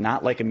account. It's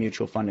not like a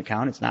mutual fund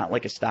account. It's not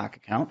like a stock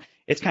account.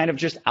 It's kind of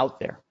just out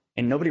there.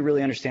 And nobody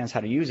really understands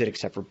how to use it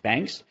except for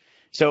banks.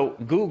 So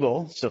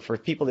Google, so for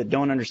people that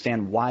don't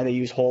understand why they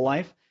use whole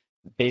life,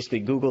 basically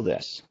Google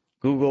this.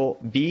 Google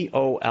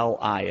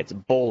BOLI. It's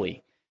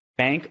BOLI,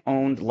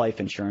 bank-owned life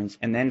insurance,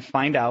 and then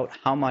find out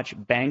how much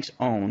banks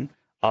own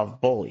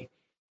of BOLI.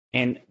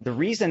 And the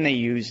reason they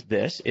use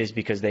this is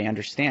because they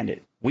understand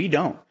it. We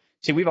don't.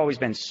 See, we've always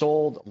been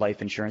sold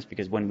life insurance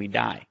because when we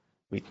die,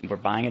 we're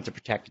buying it to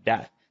protect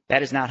death.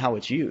 That is not how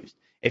it's used.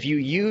 If you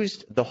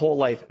used the whole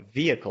life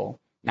vehicle,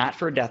 not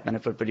for a death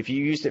benefit, but if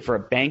you used it for a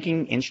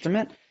banking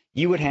instrument,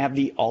 you would have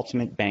the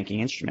ultimate banking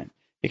instrument.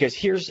 Because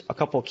here's a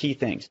couple of key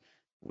things.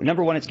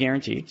 Number one, it's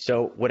guaranteed.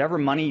 So whatever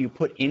money you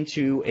put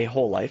into a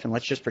whole life, and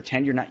let's just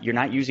pretend you're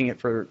not using it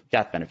for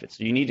death benefits.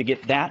 So you need to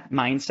get that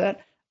mindset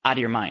out of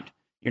your mind.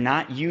 You're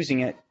not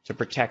using it to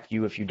protect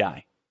you if you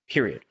die,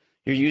 period.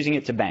 You're using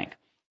it to bank.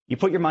 You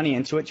put your money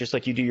into it just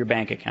like you do your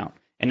bank account.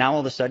 And now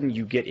all of a sudden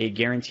you get a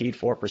guaranteed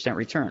 4%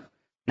 return.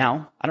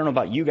 Now, I don't know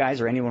about you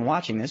guys or anyone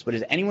watching this, but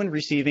is anyone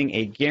receiving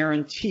a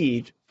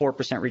guaranteed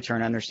 4%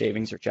 return on their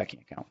savings or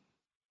checking account?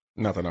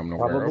 Nothing I'm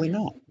aware of. Probably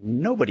not.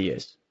 Nobody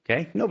is.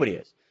 Okay? Nobody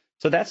is.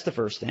 So that's the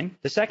first thing.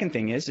 The second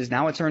thing is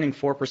now it's earning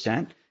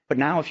 4%, but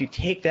now if you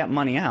take that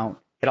money out,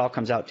 it all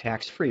comes out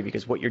tax-free,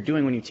 because what you're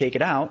doing when you take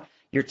it out,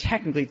 you're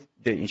technically,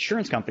 the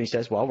insurance company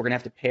says, well, we're going to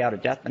have to pay out a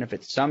death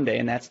benefit someday,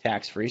 and that's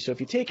tax-free. So if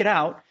you take it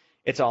out,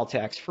 it's all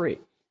tax-free.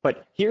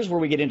 But here's where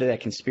we get into that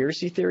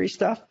conspiracy theory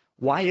stuff.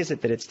 Why is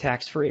it that it's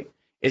tax-free?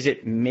 Is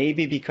it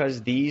maybe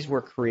because these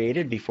were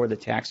created before the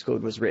tax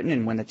code was written,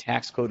 and when the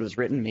tax code was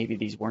written, maybe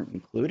these weren't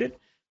included?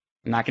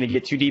 I'm not going to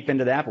get too deep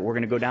into that, but we're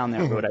going to go down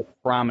that road, I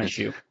promise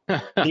you.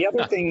 The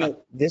other thing,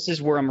 this is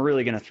where I'm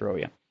really going to throw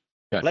you.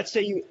 Okay. Let's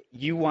say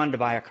you wanted to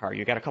buy a car.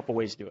 You got a couple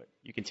ways to do it.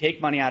 You can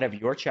take money out of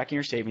your checking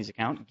or savings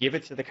account, give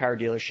it to the car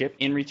dealership.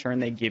 In return,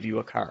 they give you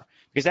a car,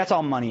 because that's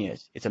all money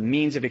is. It's a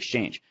means of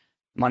exchange.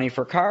 Money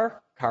for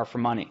car, car for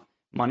money.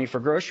 Money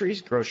for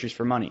groceries, groceries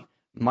for money.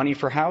 Money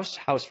for house,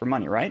 house for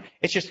money, right?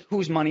 It's just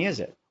whose money is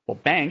it? Well,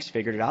 banks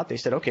figured it out. They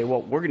said, okay,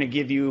 well, we're going to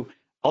give you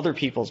other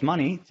people's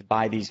money to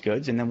buy these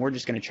goods, and then we're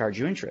just going to charge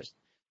you interest.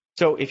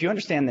 So if you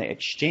understand the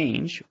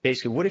exchange,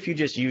 basically, what if you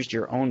just used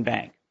your own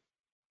bank?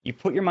 You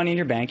put your money in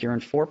your bank, you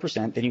earned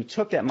 4%, then you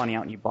took that money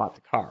out and you bought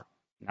the car.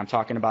 And I'm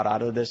talking about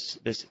out of this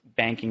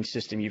banking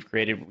system you've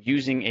created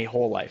using a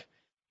whole life.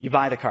 You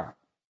buy the car.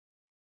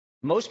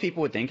 Most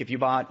people would think if you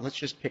bought, let's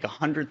just pick a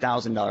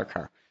 $100,000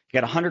 car. You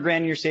got $100,000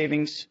 in your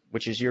savings,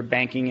 which is your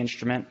banking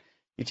instrument.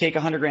 You take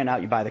 $100,000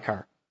 out, you buy the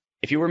car.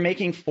 If you were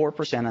making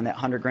 4% on that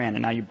 $100,000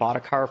 and now you bought a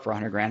car for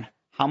 $100,000,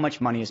 how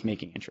much money is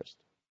making interest?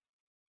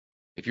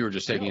 If you were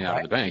just taking it out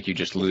of the bank, you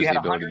just lose the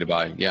ability to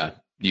buy. Yeah,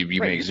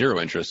 you make zero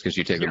interest because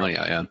you take the money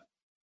out. Yeah.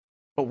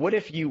 But what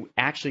if you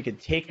actually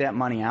could take that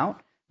money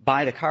out,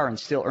 buy the car, and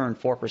still earn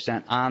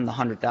 4% on the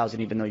 $100,000,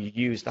 even though you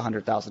used the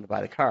 $100,000 to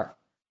buy the car?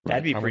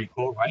 That'd be pretty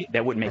cool, right?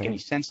 That wouldn't make any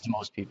sense to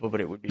most people,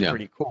 but it would be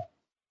pretty cool.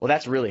 Well,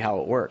 that's really how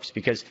it works,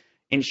 because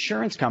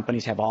insurance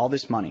companies have all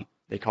this money.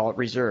 They call it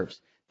reserves.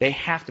 They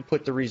have to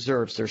put the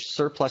reserves, their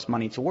surplus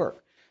money, to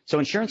work. So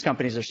insurance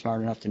companies are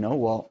smart enough to know,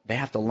 well, they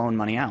have to loan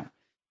money out.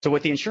 So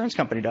what the insurance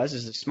company does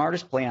is the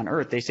smartest play on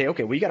earth. They say,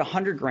 okay, well, you got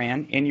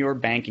 $100,000 in your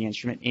banking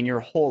instrument in your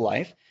whole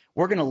life.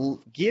 We're going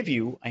to give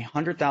you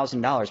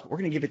 $100,000, but we're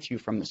going to give it to you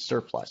from the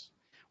surplus.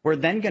 We're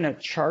then going to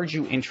charge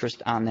you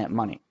interest on that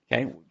money.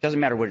 Okay, doesn't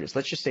matter what it is.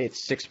 Let's just say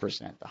it's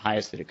 6%, the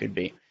highest that it could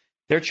be.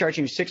 They're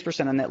charging you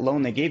 6% on that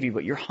loan they gave you,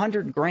 but your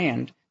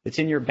 $100,000 that's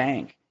in your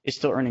bank is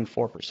still earning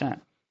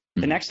 4%.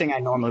 The next thing I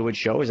normally would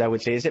show is I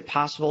would say, is it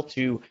possible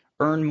to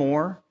earn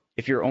more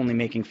if you're only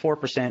making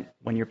 4%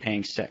 when you're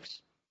paying 6%?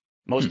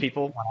 Most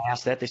people, when I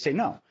ask that, they say,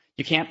 no,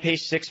 you can't pay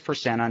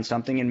 6% on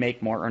something and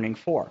make more earning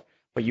 4%,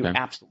 but you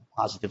absolutely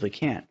positively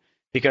can,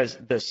 because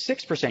the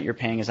 6% you're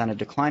paying is on a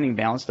declining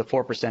balance. The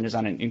 4% is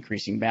on an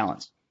increasing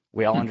balance.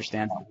 We all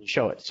understand how we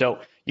show it. So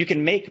you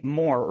can make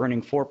more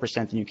earning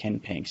 4% than you can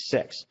paying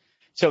 6%.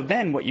 So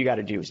then what you got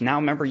to do is, now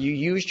remember, you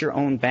used your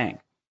own bank.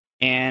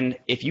 And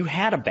if you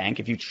had a bank,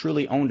 if you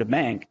truly owned a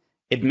bank,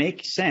 it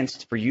makes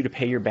sense for you to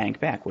pay your bank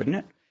back, wouldn't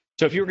it?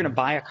 So if you were going to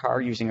buy a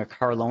car using a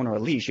car loan or a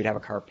lease, you'd have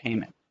a car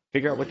payment.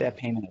 Figure out what that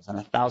payment is on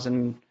a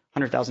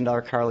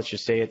 $100,000 car. Let's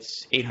just say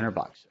it's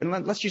 $800,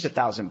 and let's use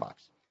 $1,000.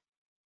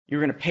 You're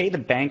going to pay the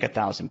bank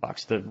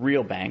 $1,000, the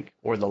real bank,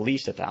 or the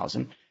lease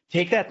 $1,000.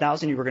 Take that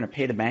 $1,000 you were going to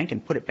pay the bank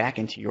and put it back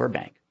into your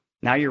bank.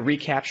 Now you're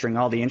recapturing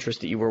all the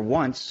interest that you were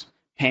once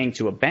paying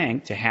to a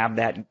bank to have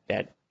that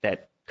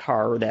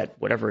car or that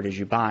whatever it is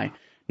you buy.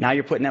 Now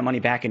you're putting that money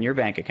back in your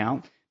bank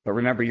account. But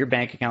remember, your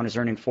bank account is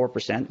earning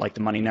 4%, like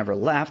the money never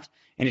left,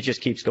 and it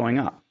just keeps going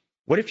up.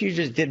 What if you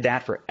just did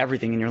that for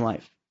everything in your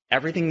life?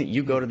 Everything that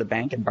you go to the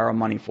bank and borrow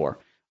money for,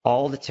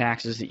 all the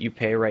taxes that you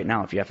pay right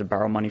now, if you have to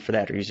borrow money for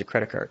that or use a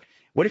credit card.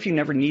 What if you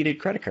never needed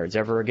credit cards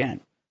ever again?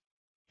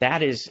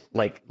 That is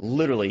like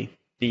literally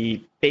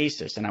the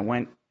basis.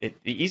 And the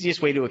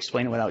easiest way to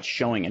explain it without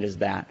showing it is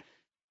that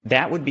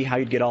would be how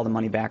you'd get all the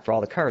money back for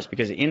all the cars,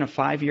 because in a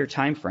 5-year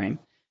time frame,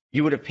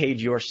 you would have paid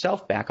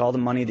yourself back all the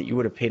money that you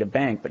would have paid a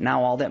bank, but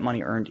now all that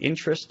money earned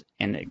interest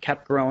and it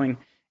kept growing,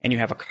 and you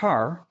have a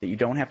car that you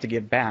don't have to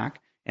give back,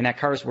 and that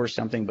car is worth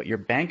something, but your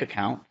bank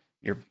account,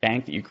 your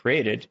bank that you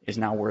created, is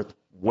now worth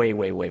way,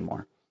 way, way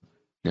more.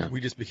 Yeah.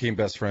 We just became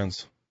best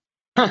friends.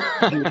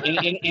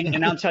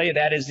 and I'll tell you,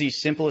 that is the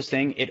simplest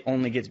thing. It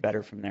only gets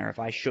better from there. If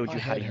I showed you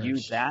how to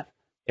use that,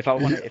 if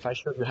I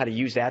showed you how to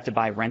use that to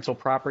buy rental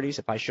properties,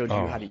 if I showed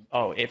you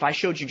if I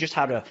showed you just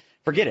how to,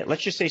 forget it.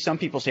 Let's just say some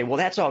people say, well,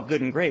 that's all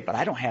good and great, but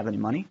I don't have any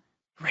money.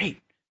 Great.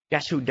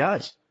 Guess who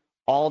does?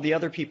 All the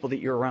other people that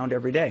you're around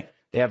every day.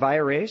 They have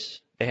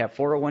IRAs. They have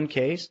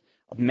 401ks.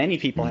 Many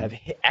people have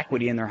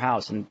equity in their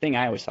house. And the thing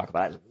I always talk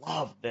about, I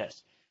love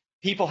this.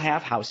 People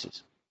have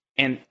houses.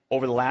 And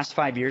over the last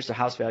 5 years, the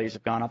house values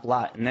have gone up a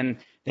lot. And then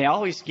they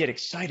always get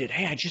excited.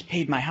 Hey, I just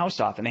paid my house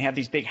off. And they have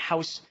these big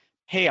house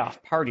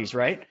payoff parties,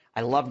 right?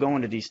 I love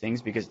going to these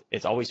things because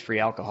it's always free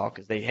alcohol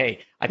because hey,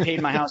 I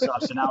paid my house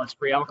off, so now it's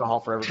free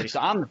alcohol for everybody. So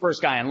I'm the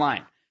first guy in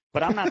line.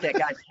 But I'm not that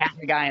guy, patting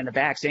the guy in the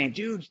back saying,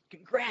 dude,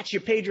 congrats, you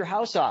paid your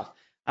house off.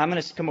 I'm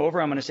going to come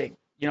over. I'm going to say,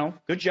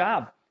 good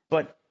job.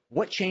 But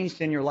what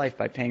changed in your life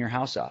by paying your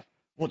house off?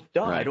 Well,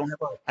 duh, right.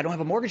 I don't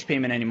have a mortgage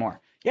payment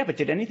anymore. Yeah, but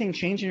did anything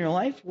change in your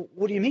life?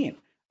 What do you mean?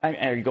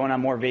 Are you going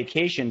on more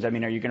vacations? I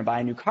mean, are you going to buy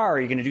a new car?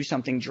 Are you going to do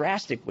something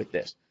drastic with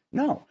this?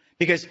 No,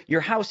 because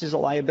your house is a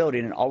liability,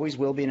 and it always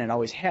will be, and it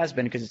always has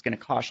been, because it's going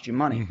to cost you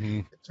money.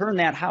 To turn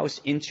that house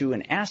into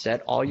an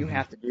asset, all you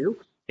have to do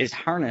is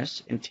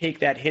harness and take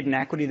that hidden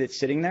equity that's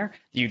sitting there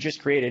that you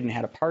just created and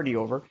had a party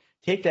over,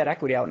 take that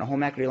equity out in a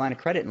home equity line of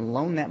credit and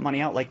loan that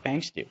money out like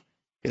banks do.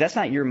 Because that's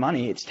not your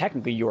money. It's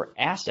technically your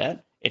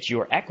asset. It's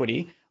your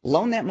equity.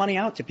 Loan that money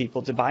out to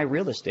people to buy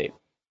real estate.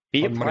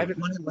 Be hard a private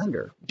money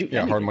lender.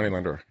 Hard money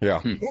lender.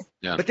 Yeah.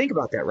 But think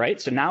about that,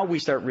 right? So now we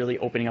start really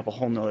opening up a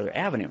whole nother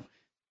avenue.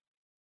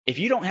 If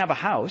you don't have a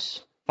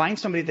house, find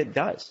somebody that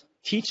does.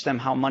 Teach them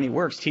how money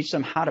works. Teach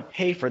them how to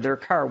pay for their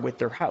car with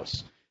their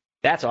house.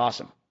 That's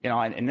awesome.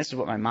 And this is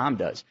what my mom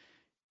does.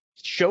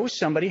 Show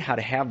somebody how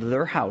to have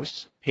their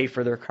house pay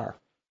for their car.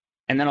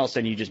 And then all of a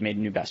sudden you just made a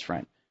new best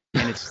friend.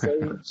 And it's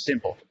so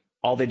simple.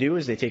 All they do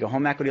is they take a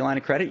home equity line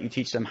of credit. You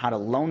teach them how to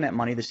loan that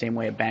money the same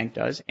way a bank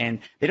does. And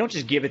they don't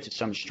just give it to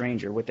some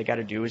stranger. What they got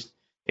to do is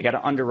they got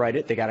to underwrite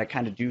it. They got to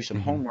kind of do some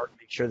homework,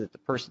 make sure that the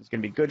person's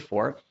going to be good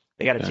for it.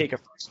 They got to take a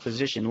first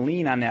position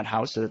lien on that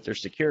house so that they're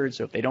secured.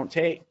 So if they don't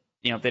pay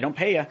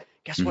you,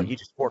 guess what? You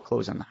just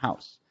foreclose on the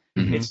house.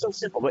 It's so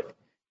simple. But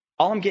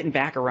all I'm getting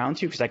back around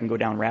to, because I can go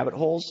down rabbit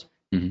holes,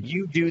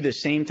 you do the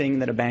same thing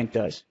that a bank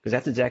does, because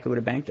that's exactly what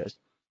a bank does.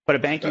 But a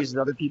bank uses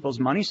other people's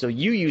money, so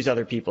you use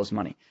other people's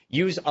money.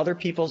 Use other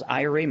people's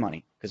IRA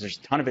money, because there's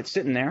a ton of it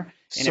sitting there.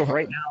 And if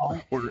right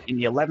now we're in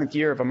the 11th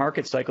year of a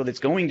market cycle that's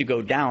going to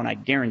go down, I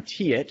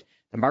guarantee it,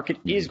 the market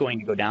is going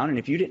to go down. And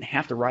if you didn't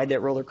have to ride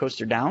that roller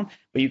coaster down,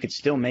 but you could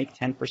still make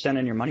 10%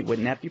 on your money,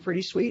 wouldn't that be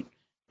pretty sweet?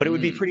 But it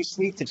would be pretty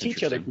sweet to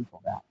teach other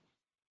people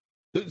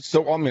that.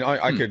 So, I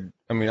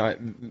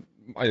mean,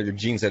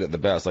 Gene said it the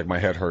best, like my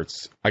head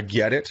hurts. I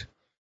get it.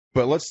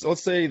 But let's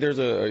say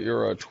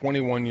you're a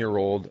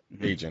 21-year-old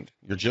agent.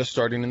 You're just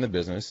starting in the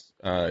business.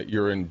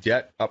 You're in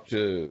debt up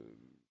to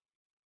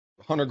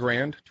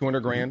 $100,000,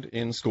 $200,000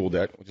 in school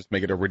debt. We'll just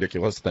make it a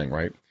ridiculous thing,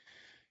 right?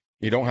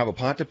 You don't have a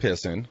pot to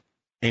piss in,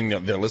 and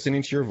they're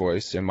listening to your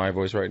voice and my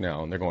voice right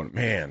now, and they're going,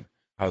 "Man,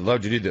 I'd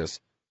love to do this,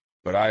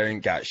 but I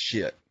ain't got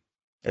shit."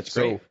 That's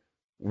great.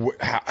 So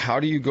how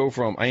do you go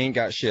from I ain't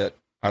got shit?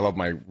 I love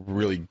my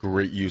really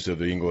great use of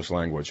the English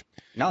language.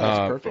 No, that's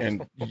perfect.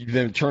 And you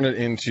then turn it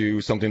into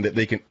something that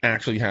they can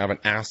actually have an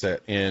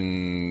asset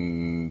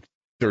in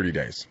 30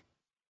 days.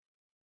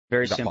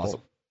 Very simple.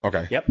 Possible?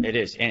 Okay. Yep, it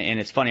is. And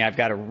it's funny. I've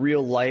got a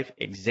real life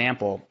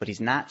example, but he's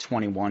not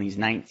 21. He's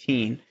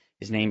 19.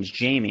 His name's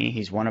Jamie.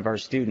 He's one of our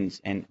students.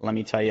 And let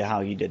me tell you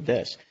how he did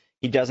this.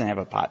 He doesn't have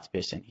a pot to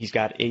piss in. He's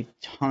got a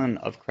ton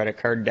of credit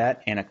card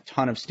debt and a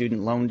ton of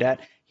student loan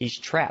debt. He's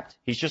trapped.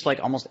 He's just like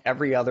almost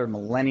every other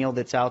millennial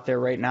that's out there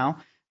right now.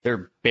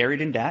 They're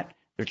buried in debt.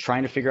 They're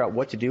trying to figure out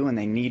what to do, and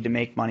they need to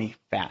make money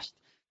fast.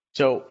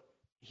 So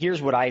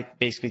here's what I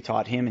basically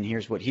taught him, and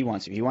here's what he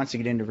wants to do. He wants to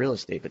get into real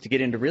estate. But to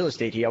get into real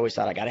estate, he always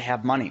thought, I got to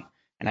have money.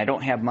 And I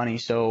don't have money,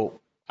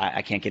 so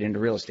I can't get into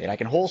real estate. I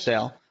can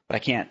wholesale, but I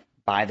can't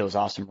buy those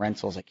awesome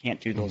rentals. I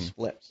can't do those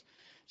flips.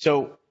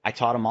 So I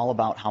taught him all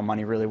about how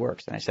money really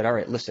works. And I said, all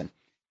right, listen,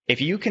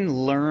 if you can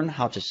learn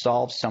how to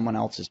solve someone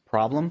else's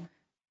problem,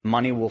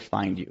 money will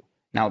find you.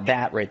 Now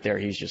that right there,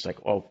 he's just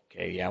like,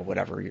 okay, yeah,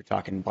 whatever. You're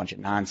talking a bunch of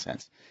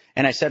nonsense.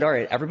 And I said, all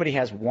right, everybody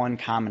has one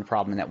common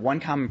problem. And that one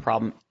common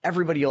problem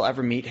everybody you'll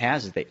ever meet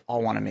has is they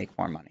all want to make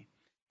more money.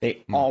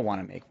 They all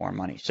want to make more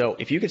money. So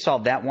if you could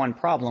solve that one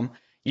problem,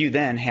 you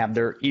then have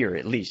their ear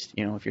at least.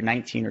 If you're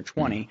 19 or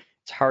 20,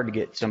 it's hard to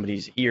get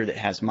somebody's ear that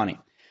has money.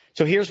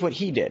 So here's what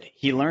he did.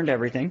 He learned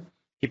everything.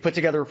 He put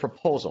together a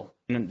proposal.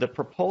 And the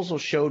proposal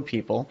showed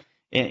people,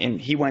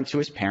 and he went to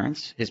his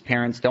parents. His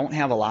parents don't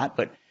have a lot,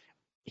 but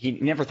he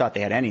never thought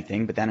they had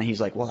anything, but then he's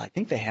like, well, I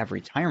think they have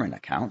retirement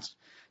accounts.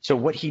 So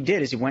what he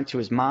did is he went to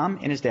his mom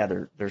and his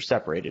dad. They're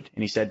separated.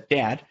 And he said,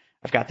 Dad,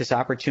 I've got this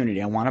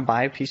opportunity. I want to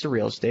buy a piece of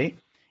real estate,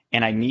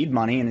 and I need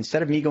money. And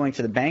instead of me going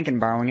to the bank and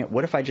borrowing it,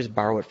 what if I just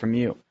borrow it from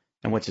you?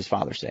 And what's his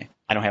father say?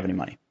 I don't have any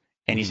money.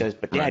 And he says,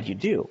 but Dad, you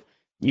do.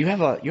 You have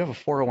a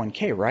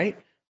 401k, right?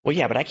 Well,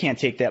 yeah, but I can't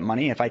take that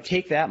money. If I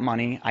take that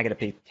money, I got to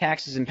pay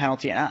taxes and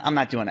penalty. I'm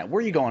not doing that. Where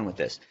are you going with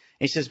this? And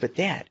he says, but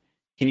Dad,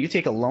 can you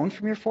take a loan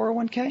from your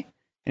 401k?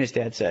 And his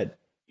dad said,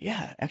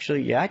 yeah,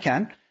 actually, yeah, I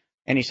can.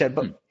 And he said,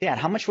 but Dad,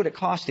 how much would it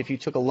cost if you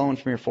took a loan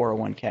from your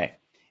 401k?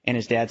 And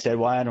his dad said,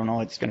 well, I don't know.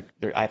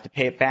 I have to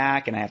pay it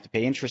back and I have to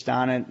pay interest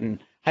on it. And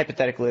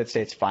hypothetically, let's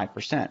say it's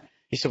 5%.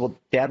 He said, well,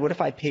 Dad, what if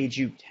I paid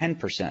you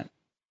 10%?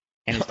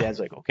 And his dad's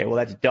like, okay, well,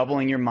 that's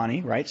doubling your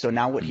money, right? So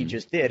now what he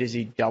just did is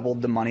he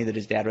doubled the money that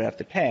his dad would have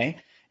to pay.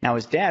 Now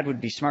his dad would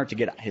be smart to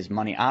get his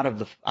money out of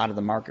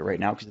the market right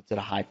now because it's at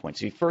a high point.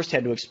 So he first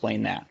had to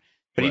explain that,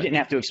 but he didn't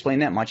have to explain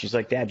that much. He's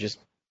like, Dad, just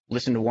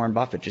listen to Warren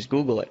Buffett, just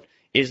Google it.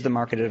 Is the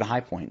market at a high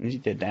point? And he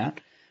did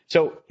that.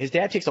 So his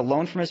dad takes a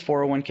loan from his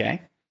 401k,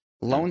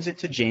 loans it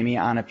to Jamie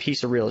on a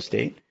piece of real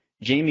estate.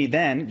 Jamie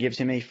then gives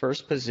him a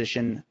first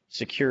position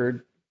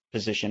secured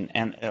position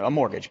and a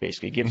mortgage,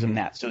 basically gives him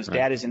that. So his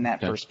dad is in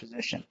that first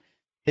position.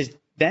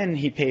 Then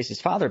he pays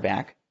his father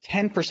back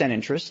 10%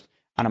 interest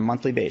on a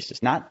monthly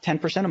basis, not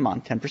 10% a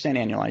month, 10%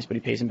 annualized, but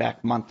he pays him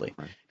back monthly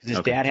because his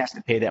dad has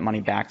to pay that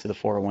money back to the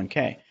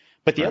 401k.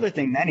 But the other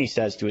thing then he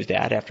says to his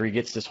dad after he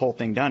gets this whole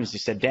thing done is he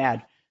said,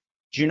 Dad,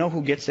 do you know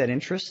who gets that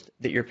interest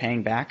that you're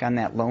paying back on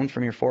that loan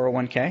from your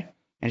 401k? And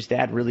his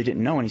dad really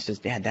didn't know. And he says,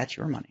 Dad, that's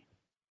your money.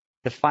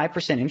 The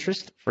 5%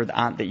 interest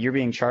that you're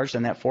being charged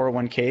on that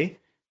 401k,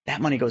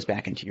 that money goes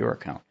back into your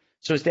account.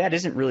 So his dad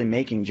isn't really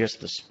making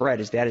just the spread.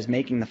 His dad is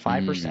making the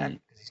 5%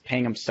 because he's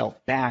paying himself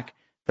back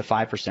the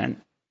 5%.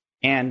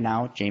 And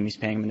now Jamie's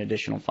paying him an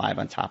additional 5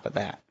 on top of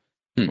that.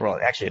 Well,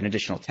 actually an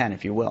additional 10,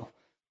 if you will.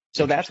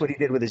 So that's what he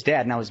did with his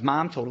dad. Now his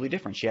mom, totally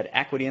different. She had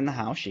equity in the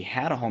house. She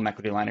had a home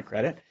equity line of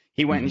credit.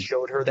 He went and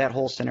showed her that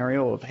whole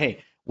scenario of,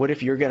 hey, what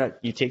if you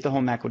take the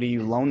home equity,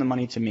 you loan the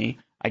money to me,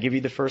 I give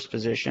you the first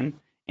position,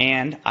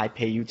 and I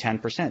pay you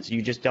 10%. So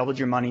you just doubled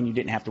your money and you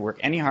didn't have to work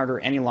any harder,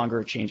 any longer,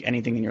 or change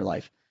anything in your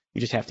life.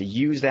 You just have to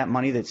use that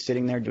money that's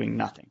sitting there doing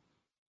nothing.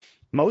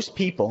 Most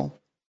people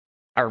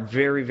are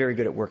very, very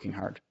good at working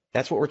hard.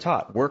 That's what we're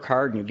taught. Work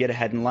hard and you get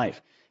ahead in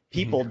life.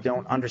 People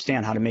don't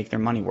understand how to make their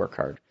money work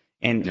hard.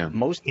 And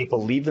most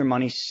people leave their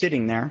money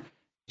sitting there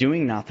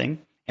doing nothing,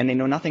 and they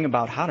know nothing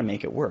about how to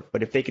make it work.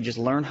 But if they could just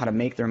learn how to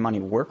make their money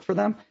work for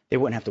them, they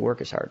wouldn't have to work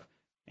as hard.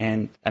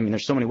 And I mean,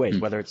 there's so many ways,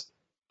 whether it's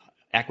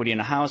equity in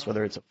a house,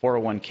 whether it's a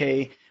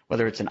 401k,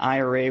 whether it's an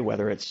IRA,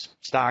 whether it's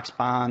stocks,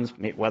 bonds,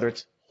 whether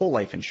it's whole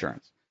life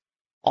insurance.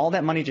 All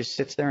that money just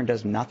sits there and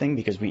does nothing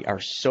because we are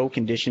so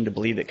conditioned to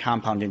believe that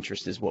compound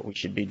interest is what we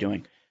should be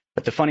doing.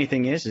 But the funny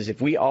thing is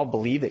if we all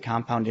believe that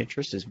compound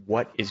interest is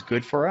what is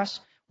good for us,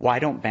 why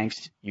don't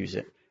banks use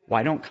it?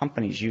 Why don't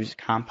companies use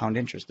compound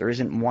interest? There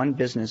isn't one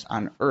business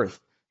on earth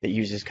that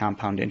uses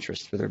compound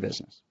interest for their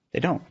business. They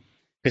don't,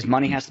 because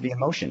money has to be in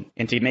motion.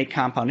 And to make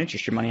compound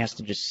interest, your money has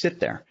to just sit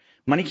there.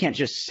 Money can't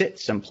just sit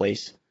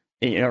someplace,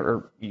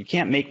 or you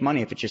can't make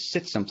money if it just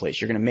sits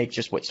someplace. You're going to make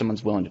just what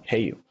someone's willing to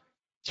pay you.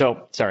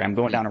 So, sorry, I'm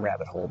going down a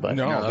rabbit hole, but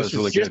no, this is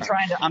really just good.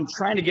 I'm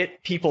trying to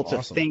get people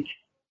to think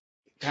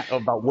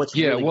about what's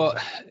really well,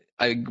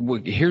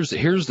 here's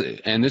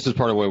and this is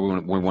part of why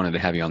we wanted to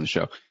have you on the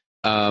show.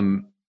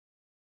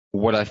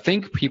 What I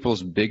think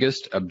people's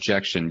biggest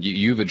objection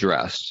you've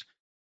addressed,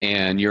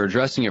 and you're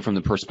addressing it from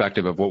the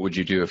perspective of what would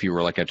you do if you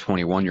were like a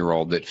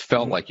 21-year-old that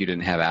felt like you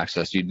didn't have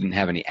access, you didn't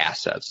have any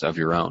assets of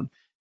your own.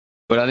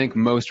 But I think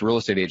most real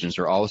estate agents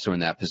are also in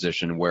that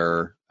position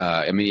where,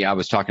 I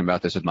was talking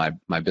about this with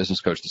my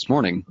business coach this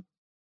morning.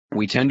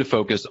 We tend to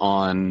focus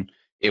on,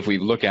 if we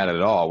look at it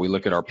at all, we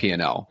look at our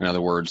P&L. In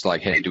other words,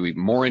 like, hey, do we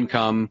more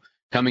income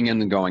coming in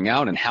than going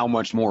out, and how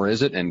much more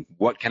is it, and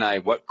what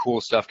cool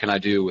stuff can I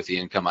do with the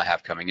income I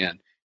have coming in?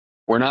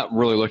 We're not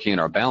really looking at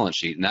our balance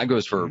sheet, and that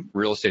goes for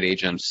real estate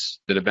agents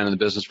that have been in the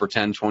business for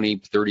 10, 20,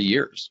 30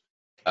 years.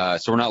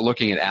 So we're not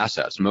looking at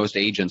assets. Most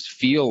agents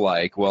feel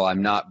like, well,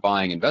 I'm not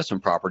buying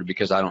investment property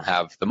because I don't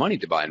have the money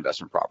to buy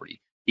investment property,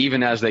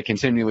 even as they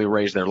continually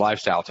raise their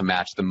lifestyle to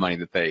match the money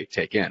that they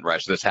take in,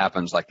 right? So this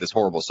happens, like this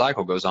horrible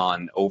cycle goes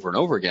on over and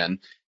over again.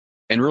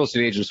 And real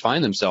estate agents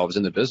find themselves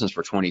in the business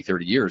for 20,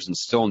 30 years and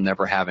still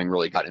never having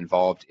really got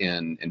involved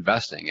in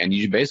investing. And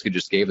you basically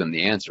just gave them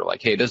the answer,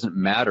 like, hey, it doesn't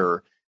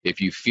matter if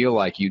you feel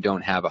like you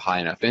don't have a high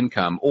enough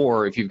income,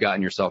 or if you've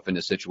gotten yourself in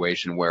a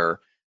situation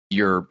where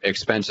your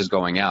expenses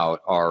going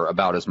out are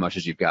about as much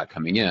as you've got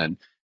coming in.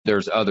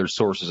 There's other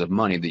sources of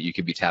money that you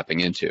could be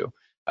tapping into.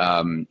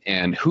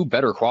 And who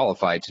better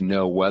qualified to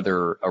know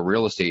whether a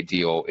real estate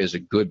deal is a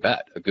good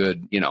bet, a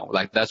good,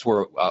 like that's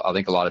where I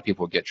think a lot of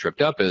people get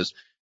tripped up is,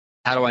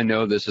 how do I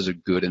know this is a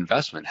good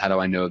investment? How do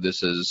I know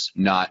this is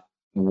not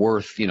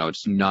worth,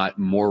 it's not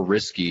more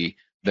risky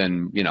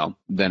than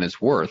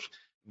it's worth?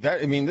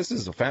 This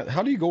is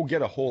how do you go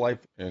get a whole life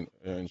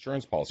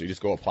insurance policy? You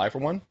just go apply for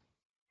one?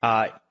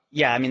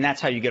 Yeah, that's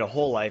how you get a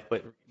whole life.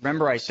 But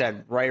remember I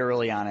said right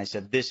early on, I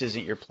said, this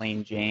isn't your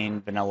plain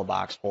Jane vanilla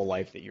box whole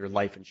life that your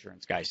life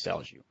insurance guy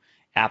sells you.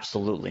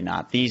 Absolutely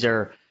not. These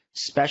are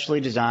specially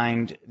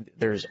designed.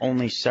 There's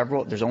only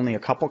a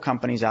couple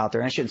companies out there.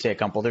 And I shouldn't say a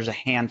couple. There's a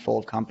handful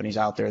of companies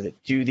out there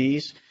that do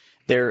these.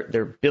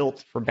 They're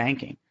built for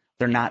banking.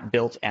 They're not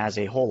built as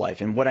a whole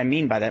life. And what I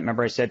mean by that,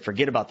 remember I said,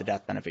 forget about the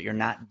death benefit. You're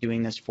not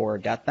doing this for a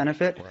death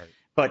benefit. Right.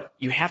 But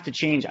you have to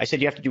change. I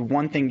said you have to do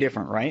one thing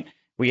different, right?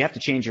 Well, you have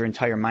to change your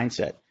entire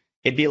mindset.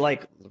 It'd be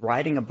like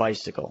riding a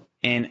bicycle.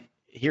 And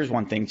here's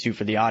one thing, too,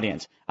 for the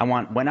audience.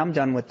 When I'm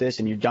done with this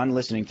and you're done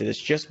listening to this,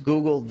 just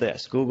Google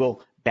this.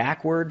 Google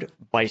backward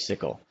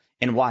bicycle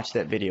and watch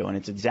that video. And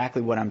it's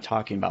exactly what I'm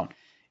talking about.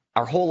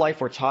 Our whole life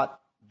we're taught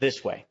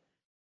this way.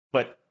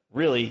 But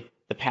really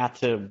the path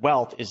to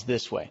wealth is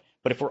this way.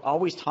 But if we're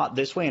always taught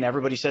this way and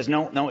everybody says,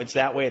 no, it's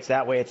that way, it's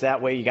that way, it's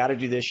that way, you got to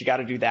do this, you got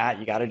to do that,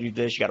 you got to do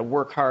this, you got to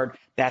work hard,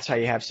 that's how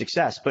you have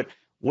success. But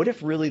what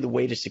if really the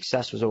way to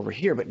success was over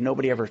here, but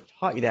nobody ever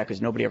taught you that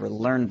because nobody ever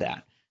learned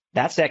that?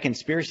 That's that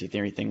conspiracy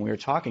theory thing we were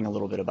talking a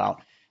little bit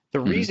about. The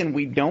reason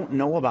we don't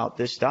know about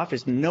this stuff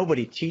is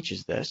nobody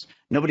teaches this.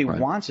 Nobody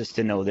wants us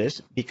to know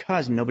this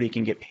because nobody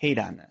can get paid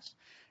on this.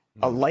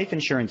 A life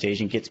insurance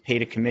agent gets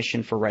paid a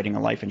commission for writing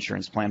a life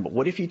insurance plan. But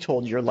what if you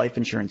told your life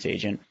insurance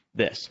agent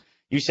this?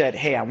 You said,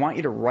 hey, I want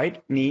you to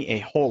write me a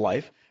whole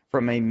life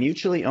from a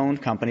mutually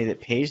owned company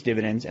that pays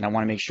dividends, and I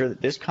want to make sure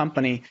that this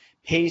company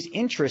pays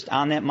interest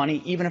on that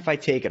money even if I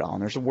take it all.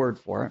 And there's a word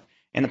for it.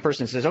 And the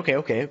person says,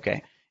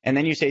 okay. And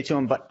then you say to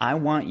him, but I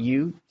want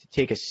you to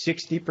take a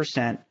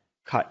 60%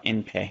 cut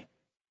in pay.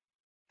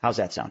 How's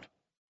that sound?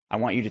 I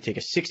want you to take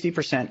a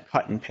 60%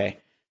 cut in pay.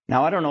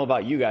 Now, I don't know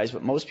about you guys,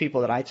 but most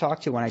people that I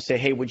talk to when I say,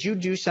 hey, would you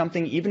do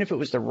something, even if it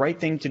was the right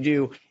thing to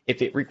do,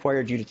 if it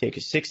required you to take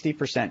a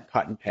 60%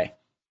 cut in pay?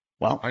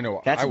 Well, I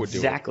know that's I would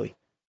exactly. Do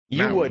it.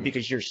 You Matt would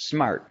because you're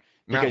smart,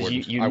 because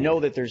you know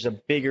that there's a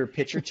bigger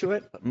picture to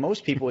it. But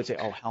most people would say,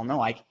 oh, hell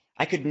no,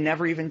 I could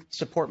never even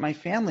support my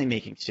family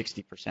making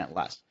 60%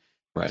 less.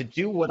 Right. To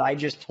do what I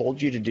just told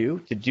you to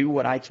do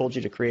what I told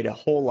you to create a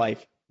whole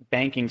life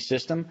banking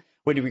system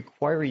would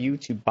require you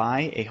to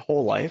buy a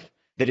whole life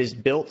that is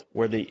built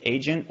where the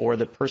agent or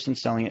the person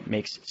selling it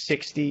makes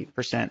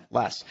 60%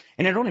 less.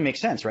 And it only makes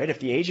sense, right? If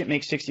the agent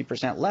makes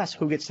 60% less,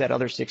 who gets that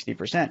other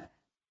 60%?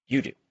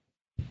 You do.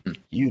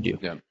 You do.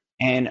 Yeah.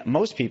 And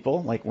most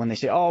people, like when they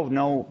say, oh,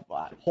 no,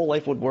 whole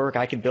life would work,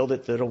 I could build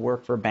it that'll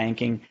work for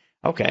banking.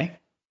 Okay.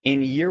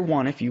 In year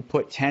one, if you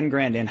put 10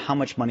 grand in, how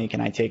much money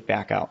can I take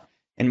back out?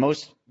 And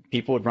most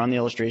people would run the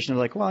illustration of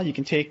like, well, you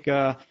can take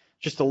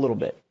just a little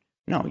bit.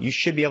 No, you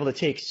should be able to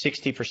take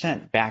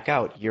 60% back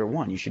out year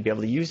one. You should be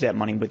able to use that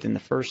money within the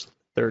first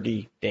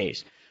 30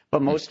 days.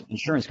 But most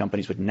insurance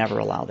companies would never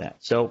allow that.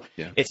 So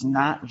It's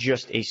not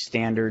just a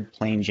standard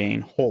plain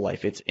Jane whole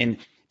life.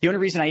 The only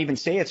reason I even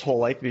say it's whole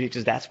life is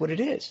because that's what it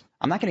is.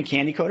 I'm not going to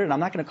candy coat it. I'm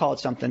not going to call it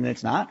something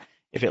that's not.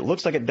 If it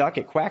looks like a duck,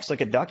 it quacks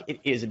like a duck, it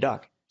is a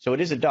duck. So it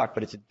is a duck,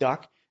 but it's a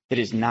duck that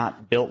is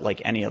not built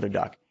like any other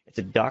duck. It's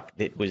a duck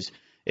that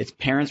its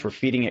parents were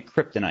feeding it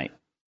kryptonite.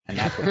 And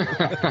that's what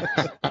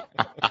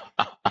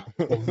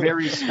a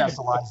very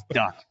specialized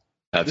duck.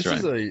 This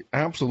is a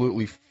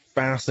absolutely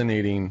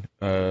fascinating,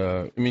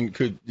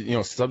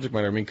 subject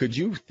matter. Could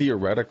you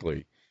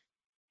theoretically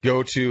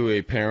go to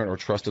a parent or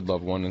trusted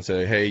loved one and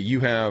say, hey,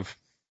 you have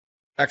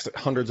X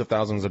hundreds of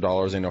thousands of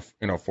dollars in a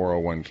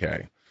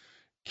 401k.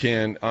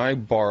 Can I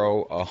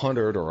borrow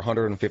 $100,000 or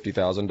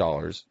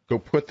 $150,000? Go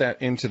put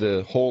that into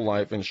the whole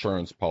life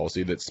insurance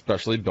policy that's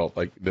specially built,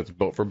 that's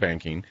built for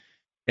banking,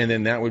 and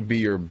then that would be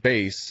your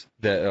base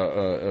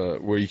that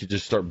where you could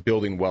just start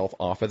building wealth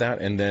off of that,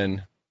 and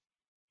then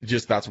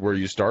just that's where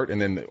you start,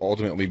 and then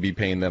ultimately be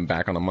paying them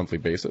back on a monthly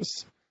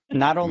basis.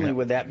 Not only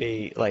would that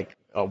be like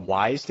a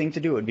wise thing to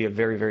do, it would be a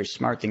very, very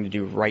smart thing to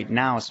do right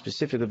now,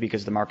 specifically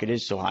because the market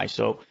is so high.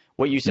 So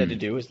what you said to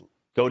do is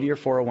go to your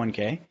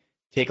 401k,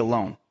 take a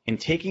loan. In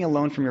taking a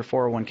loan from your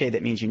 401k,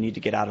 that means you need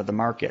to get out of the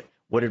market.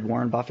 What did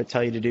Warren Buffett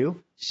tell you to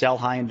do? Sell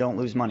high and don't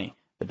lose money.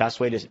 The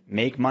best way to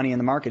make money in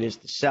the market is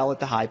to sell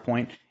at the high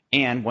point,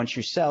 and once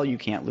you sell, you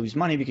can't lose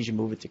money because you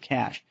move it to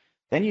cash.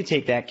 Then you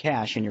take that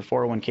cash in your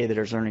 401k that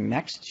is earning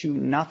next to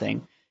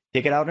nothing,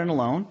 take it out in a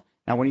loan.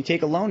 Now, when you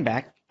take a loan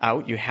back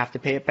out, you have to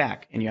pay it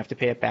back, and you have to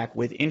pay it back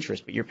with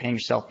interest, but you're paying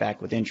yourself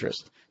back with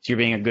interest. So you're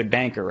being a good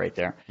banker right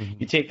there. Mm-hmm.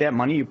 You take that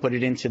money, you put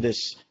it into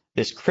this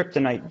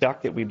kryptonite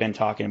duck that we've been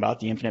talking about,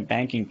 the infinite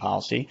banking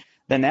policy,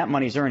 then that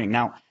money's earning.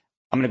 Now,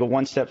 I'm going to go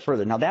one step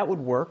further. Now, that would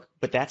work,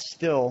 but that's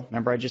still,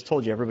 remember I just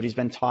told you, everybody's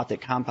been taught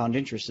that compound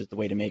interest is the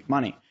way to make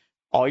money.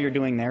 All you're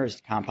doing there is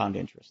compound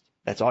interest.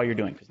 That's all you're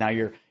doing, because now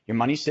your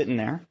money's sitting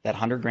there, that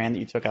 $100,000 that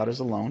you took out as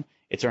a loan,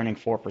 it's earning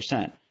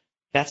 4%.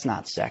 That's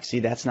not sexy.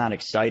 That's not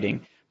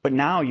exciting. But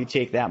now you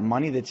take that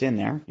money that's in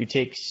there, you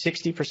take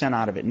 60%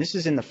 out of it, and this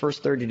is in the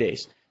first 30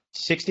 days,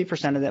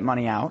 60% of that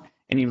money out,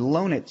 and you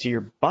loan it to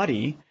your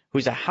buddy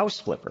who's a house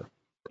flipper,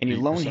 and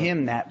you loan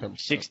him that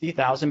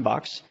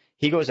 $60,000.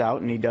 He goes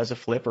out and he does a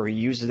flip, or he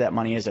uses that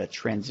money as a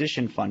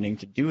transition funding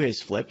to do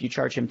his flip. You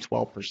charge him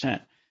 12%.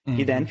 Mm-hmm.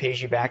 He then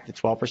pays you back the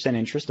 12%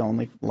 interest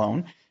only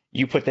loan.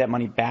 You put that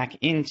money back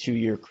into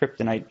your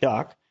kryptonite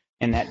duck,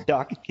 and that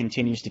duck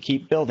continues to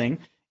keep building.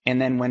 And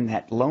then when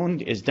that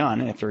loan is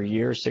done, after a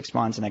year, 6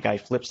 months, and that guy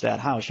flips that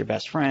house, your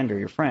best friend or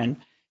your friend,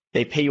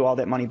 they pay you all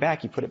that money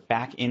back. You put it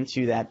back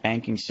into that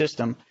banking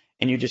system,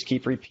 and you just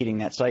keep repeating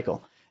that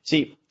cycle.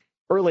 See,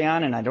 early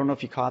on, and I don't know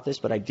if you caught this,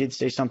 but I did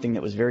say something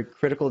that was very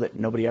critical that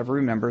nobody ever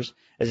remembers.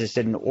 As I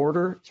said, in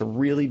order to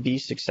really be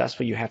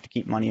successful, you have to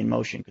keep money in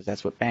motion, because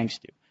that's what banks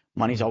do.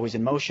 Money's always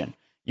in motion.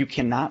 You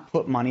cannot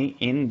put money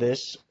in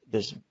this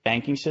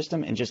banking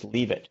system and just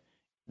leave it.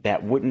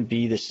 That wouldn't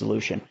be the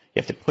solution. You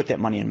have to put that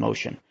money in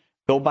motion.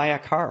 Go buy a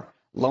car.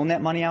 Loan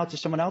that money out to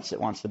someone else that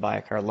wants to buy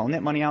a car. Loan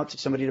that money out to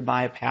somebody to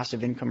buy a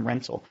passive income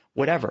rental,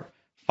 whatever.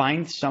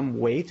 Find some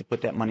way to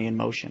put that money in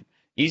motion.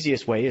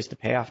 easiest way is to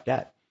pay off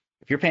debt.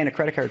 If you're paying a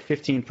credit card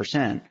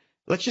 15%,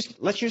 let's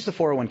use the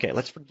 401k.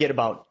 Let's forget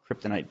about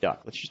Kryptonite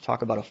Duck. Let's just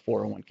talk about a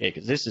 401k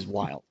because this is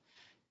wild.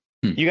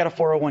 You got a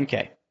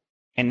 401k,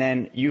 and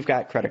then you've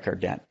got credit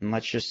card debt. And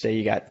let's just say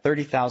you got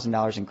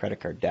 $30,000 in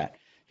credit card debt.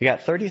 You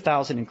got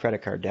 $30,000 in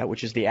credit card debt,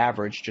 which is the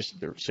average, just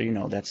so you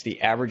know, that's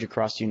the average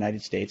across the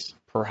United States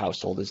per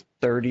household is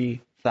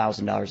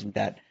 $30,000 in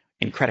debt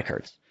in credit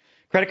cards.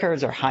 Credit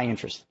cards are high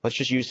interest. Let's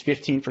just use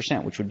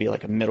 15%, which would be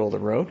like a middle of the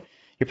road.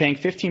 You're paying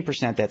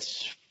 15%.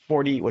 That's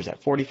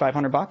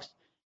 $4,500?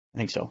 I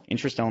think so.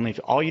 Interest only. If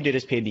all you did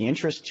is pay the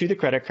interest to the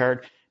credit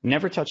card,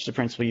 never touch the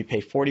principal, you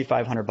pay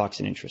 $4,500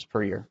 in interest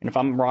per year. And if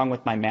I'm wrong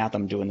with my math,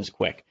 I'm doing this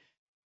quick.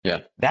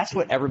 Yeah. That's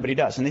what everybody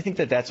does. And they think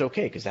that that's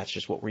okay because that's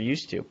just what we're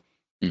used to.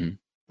 Mm-hmm.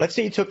 Let's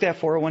say you took that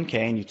 401k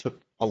and you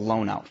took a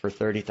loan out for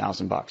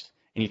 $30,000 and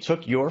you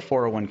took your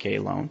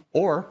 401k loan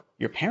or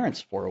your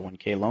parents'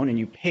 401k loan and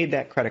you paid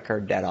that credit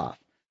card debt off.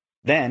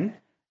 Then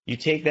you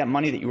take that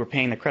money that you were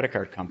paying the credit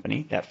card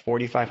company, that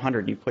 $4,500,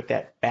 and you put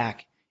that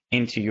back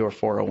into your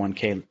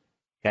 401k.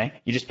 Okay?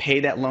 You just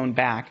pay that loan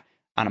back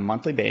on a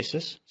monthly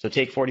basis. So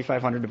take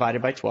 $4,500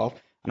 divided by 12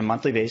 on a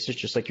monthly basis,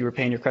 just like you were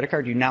paying your credit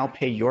card. You now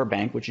pay your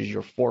bank, which is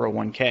your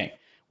 401k.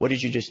 What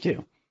did you just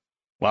do?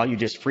 Well, you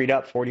just freed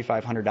up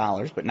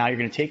 $4,500, but now you're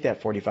going to take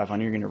that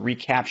 $4,500, you're going to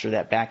recapture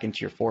that back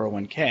into your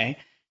 401k.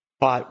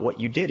 But what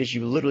you did is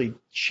you literally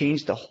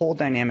changed the whole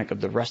dynamic of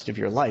the rest of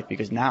your life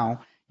because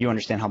now you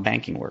understand how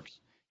banking works.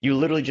 You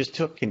literally just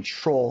took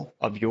control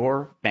of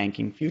your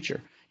banking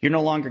future. You're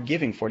no longer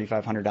giving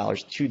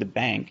 $4,500 to the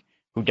bank,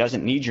 who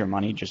doesn't need your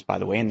money, just by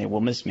the way, and they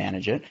will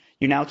mismanage it.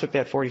 You now took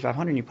that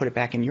 $4,500 and you put it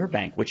back in your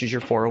bank, which is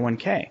your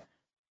 401k.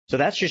 So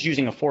that's just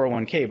using a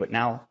 401k, but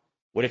now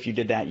what if you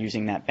did that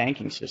using that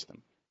banking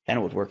system? Then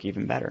it would work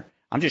even better.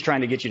 I'm just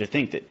trying to get you to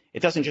think that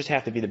it doesn't just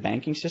have to be the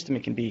banking system.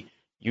 It can be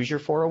use your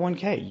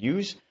 401k,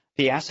 use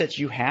the assets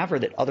you have or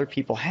that other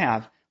people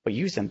have, but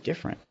use them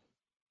different.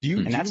 Do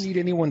you need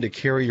anyone to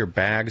carry your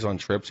bags on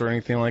trips or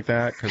anything like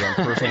that? Because I'm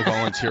personally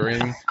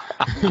volunteering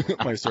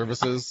my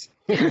services.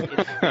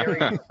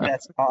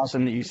 That's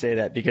awesome that you say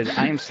that because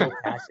I am so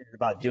passionate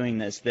about doing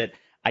this that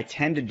I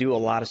tend to do a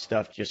lot of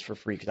stuff just for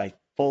free because I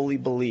fully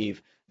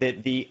believe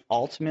that the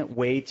ultimate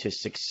way to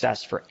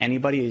success for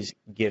anybody is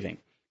giving.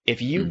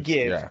 If you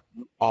give,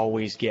 you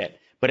always get.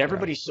 But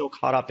everybody's so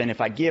caught up in if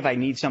I give, I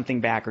need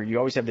something back, or you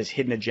always have this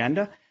hidden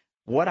agenda.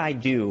 What I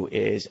do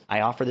is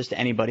I offer this to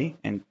anybody,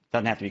 and it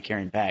doesn't have to be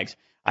carrying bags.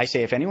 I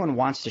say if anyone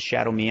wants to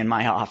shadow me in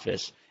my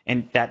office,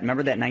 and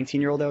remember that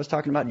 19-year-old I was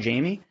talking about,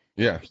 Jamie?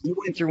 Yeah. He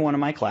went through one of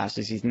my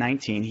classes. He's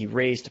 19. He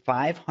raised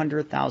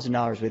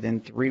 $500,000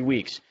 within 3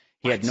 weeks.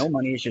 He had no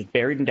money. He's just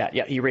buried in debt.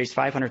 Yeah, he raised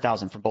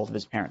 $500,000 for both of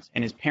his parents.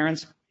 And his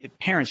parents,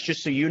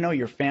 just so you know,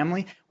 your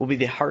family will be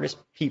the hardest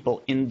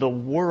people in the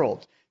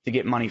world to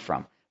get money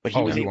from. But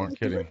he was able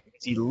to do it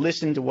because he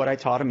listened to what I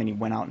taught him and he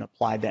went out and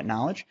applied that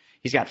knowledge.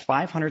 He's got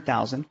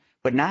 $500,000,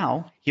 but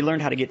now he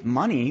learned how to get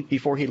money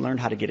before he learned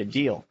how to get a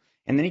deal.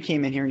 And then he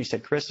came in here and he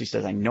said, Chris, he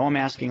says, I know I'm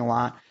asking a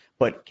lot,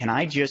 but can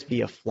I just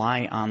be a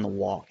fly on the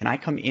wall? Can I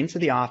come into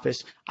the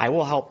office? I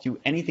will help do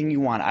anything you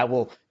want. I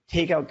will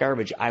take out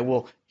garbage. I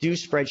will do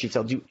spreadsheets.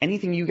 I'll do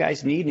anything you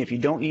guys need. And if you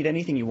don't need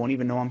anything, you won't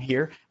even know I'm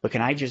here. But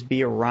can I just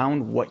be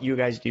around what you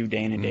guys do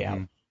day in and day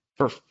out?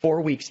 For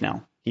 4 weeks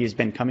now, he has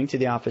been coming to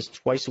the office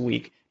twice a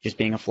week, just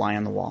being a fly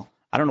on the wall.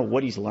 I don't know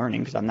what he's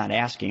learning because I'm not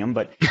asking him,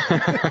 but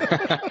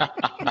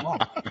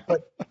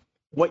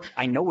what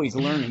I know he's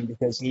learning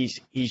because he's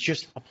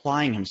just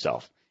applying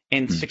himself.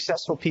 And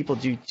successful people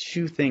do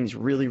two things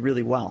really,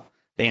 really well.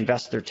 They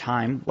invest their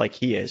time like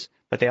he is,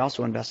 but they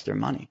also invest their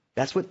money.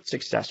 That's what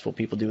successful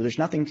people do.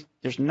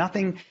 There's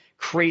nothing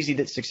crazy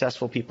that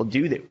successful people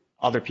do that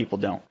other people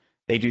don't.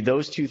 They do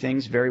those two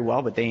things very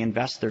well, but they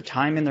invest their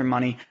time and their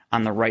money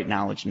on the right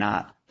knowledge,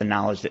 not the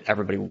knowledge that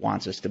everybody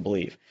wants us to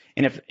believe.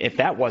 And if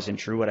that wasn't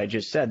true, what I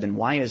just said, then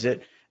why is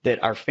it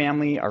that our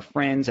family, our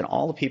friends, and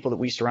all the people that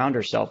we surround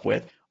ourselves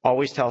with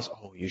always tell us,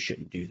 oh, you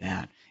shouldn't do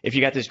that. If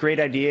you got this great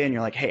idea and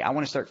you're like, hey, I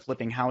want to start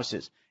flipping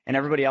houses, and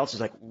everybody else is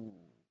like, ooh,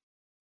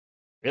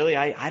 really?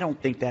 I don't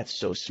think that's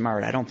so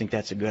smart. I don't think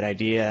that's a good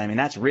idea. I mean,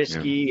 that's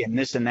risky and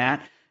this and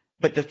that.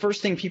 But the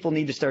first thing people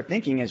need to start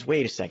thinking is,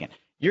 wait a second,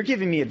 you're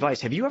giving me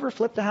advice. Have you ever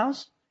flipped a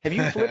house? Have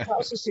you flipped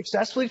houses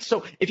successfully?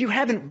 So if you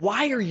haven't,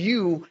 why are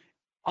you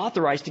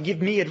authorized to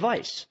give me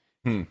advice?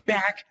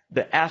 Back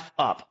the F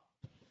up.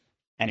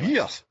 Anyway.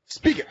 Yes,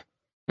 speaking.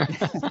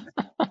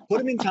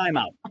 Put him in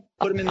timeout.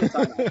 Put him in the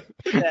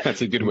timeout.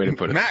 That's a good way to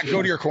put it. Matt,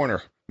 go to your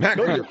corner. Matt,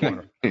 go to your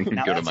corner.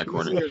 Now, go to my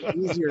corner.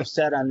 Easier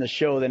said on the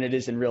show than it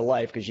is in real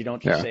life because you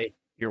don't just say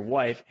your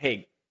wife,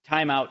 hey,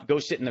 timeout, go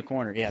sit in the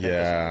corner.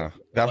 Yeah,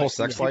 that whole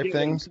sex life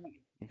thing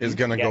is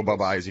going to go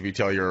bye-byes if you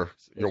tell your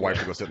wife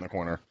to go sit in the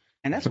corner.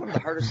 And that's one of the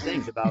hardest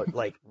things about,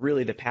 like,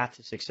 really the path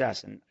to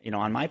success. And, you know,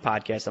 on my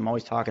podcast, I'm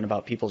always talking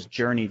about people's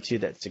journey to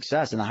that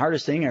success. And the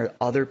hardest thing are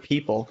other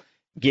people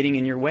getting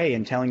in your way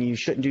and telling you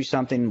shouldn't do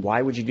something. Why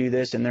would you do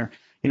this? And they're,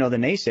 you know, the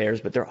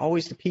naysayers, but they're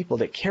always the people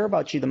that care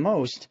about you the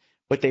most,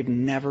 but they've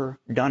never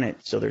done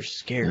it. So they're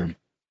scared.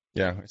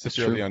 Yeah, it's the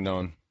fear of the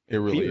unknown. It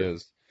really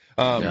is.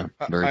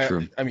 Very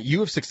true. I mean, you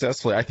have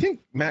successfully, I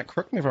think, Matt,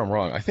 correct me if I'm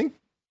wrong, I think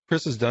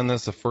Chris has done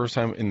this the first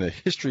time in the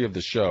history of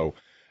the show.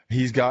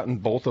 He's gotten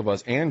both of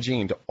us and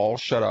Gene to all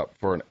shut up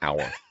for an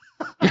hour.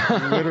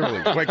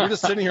 Literally, like we're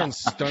just sitting here in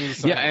stunned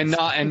silence. Yeah,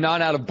 and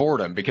not out of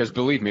boredom, because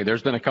believe me,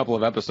 there's been a couple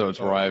of episodes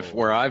where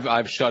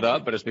I've shut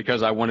up, but it's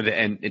because I wanted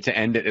to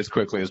end it as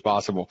quickly as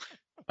possible.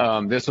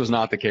 This was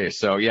not the case.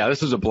 So yeah,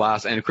 this is a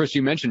blast. And Chris,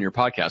 you mentioned your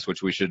podcast,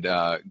 which we should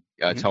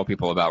tell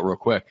people about real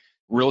quick.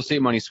 Real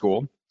Estate Money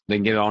School. They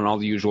can get it on all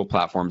the usual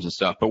platforms and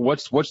stuff. But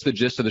what's the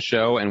gist of the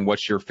show, and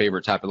what's your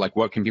favorite type of, like,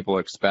 what can people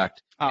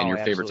expect and your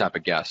favorite type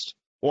of guest?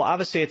 Well,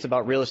 obviously it's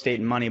about real estate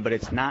and money, but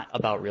it's not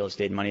about real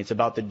estate and money. It's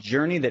about the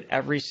journey that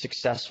every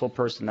successful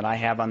person that I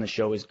have on the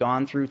show has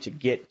gone through to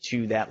get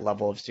to that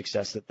level of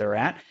success that they're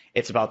at.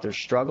 It's about their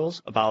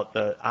struggles, about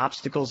the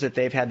obstacles that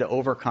they've had to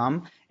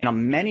overcome.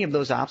 And many of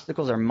those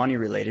obstacles are money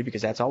related,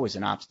 because that's always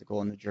an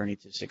obstacle in the journey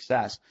to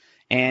success.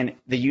 And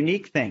the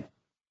unique thing,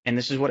 and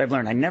this is what I've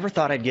learned, I never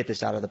thought I'd get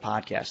this out of the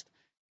podcast.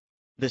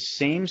 The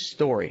same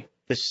story,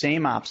 the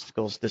same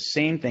obstacles, the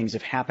same things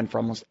have happened for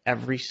almost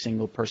every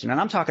single person.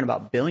 And I'm talking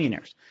about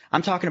billionaires.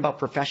 I'm talking about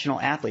professional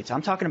athletes.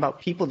 I'm talking about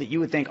people that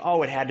you would think,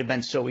 oh, it had to have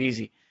been so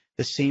easy.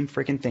 The same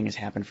freaking thing has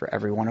happened for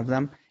every one of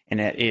them. And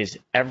it is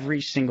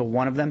every single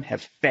one of them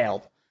have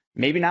failed.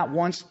 Maybe not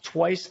once,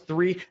 twice,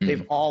 three.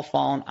 They've all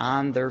fallen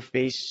on their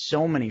face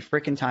so many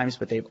freaking times,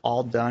 but they've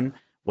all done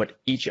what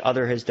each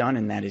other has done,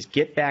 and that is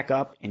get back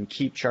up and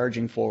keep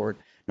charging forward,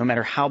 no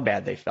matter how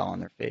bad they fell on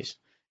their face.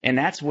 And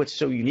that's what's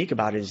so unique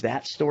about it, is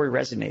that story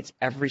resonates.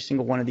 Every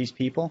single one of these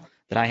people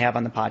that I have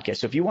on the podcast.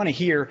 So if you want to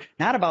hear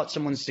not about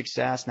someone's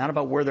success, not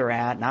about where they're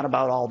at, not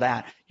about all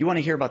that, you want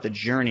to hear about the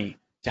journey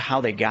to how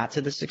they got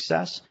to the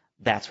success,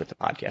 that's what the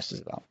podcast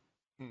is about.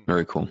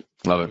 Very cool.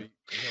 Love it.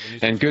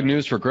 And good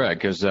news for Greg,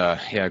 because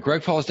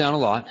Greg falls down a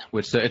lot,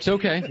 which it's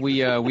okay.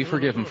 We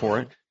forgive him for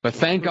it. But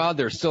thank God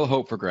there's still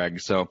hope for Greg.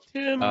 So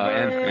and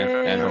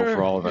hope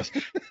for all of us.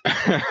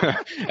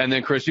 And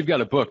then Chris, you've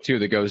got a book too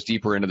that goes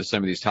deeper into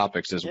some of these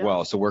topics as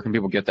well. So where can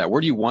people get that? Where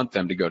do you want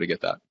them to go to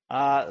get that?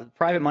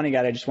 Private Money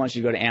Guide. I just want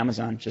you to go to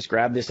Amazon. Just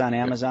grab this on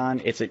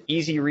Amazon. It's an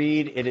easy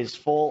read. It is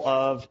full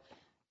of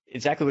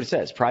exactly what it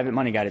says, Private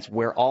Money Guide. It's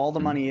where all the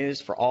money is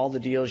for all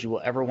the deals you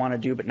will ever want to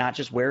do, but not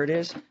just where it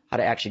is, how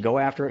to actually go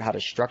after it, how to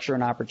structure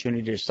an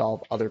opportunity to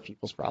solve other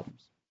people's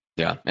problems.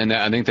 Yeah, and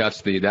I think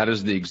that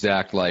is the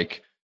exact,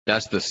 like,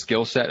 that's the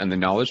skill set and the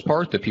knowledge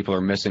part that people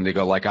are missing. They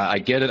go like, I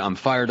get it, I'm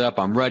fired up,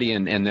 I'm ready,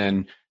 and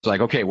then it's like,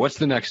 okay, what's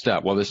the next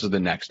step? Well, this is the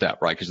next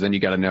step, right? Because then you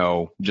got to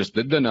know just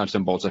the nuts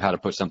and bolts of how to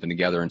put something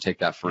together and take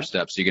that first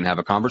step. So you can have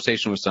a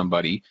conversation with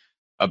somebody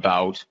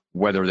about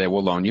whether they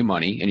will loan you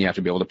money, and you have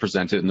to be able to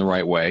present it in the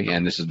right way.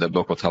 And the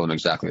book will tell them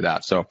exactly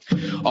that. So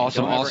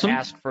awesome. Don't ever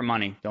ask for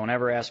money. Don't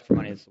ever ask for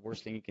money. It's the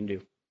worst thing you can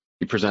do.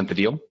 You present the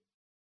deal.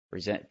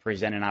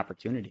 Present an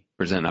opportunity.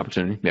 Present an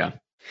opportunity. Yeah.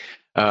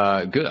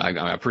 Good.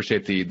 I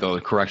appreciate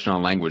the correction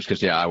on language,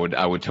 because I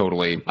would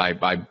totally,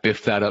 I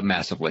biffed that up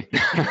massively.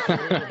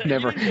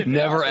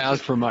 never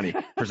ask for money.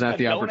 Present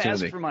the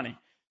opportunity. Don't ask for money.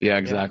 Yeah,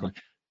 exactly.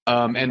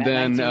 And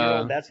then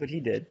that's what he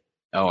did.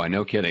 Oh, I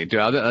know, kidding,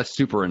 dude. That's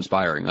super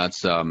inspiring.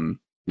 That's I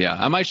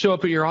might show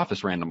up at your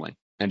office randomly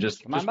and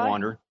just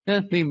wander.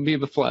 Be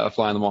a fly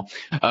on the wall.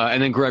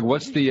 And then Greg,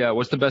 what's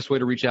the best way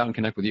to reach out and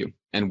connect with you,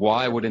 and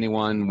why would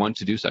anyone want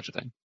to do such a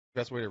thing?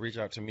 Best way to reach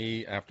out to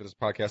me after this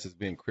podcast is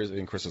being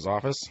in Chris's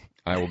office.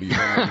 I will be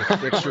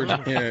pictured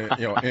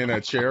in a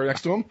chair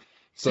next to him.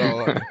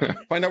 So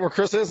find out where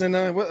Chris is, and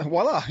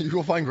voila, you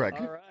will find Greg.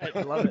 All right,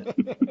 I love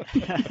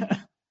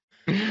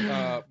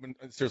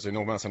it. Seriously,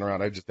 no messing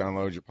around. I just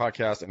downloaded your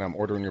podcast, and I'm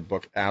ordering your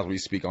book as we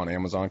speak on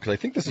Amazon, because I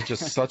think this is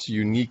just such a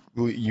unique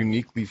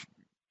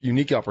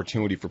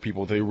opportunity for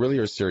people. They really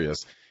are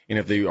serious, and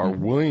if they are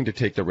willing to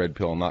take the red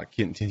pill and not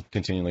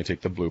continually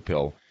take the blue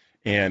pill,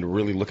 and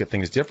really look at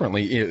things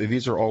differently.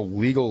 These are all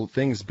legal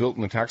things built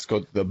in the tax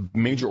code the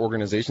major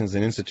organizations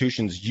and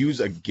institutions use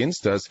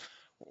against us.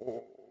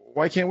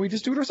 Why can't we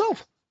just do it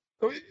ourselves?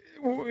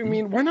 I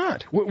mean, why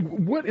not?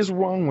 What is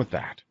wrong with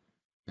that?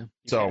 Yeah,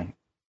 so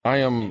I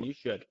am. And you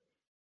should.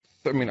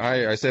 I mean,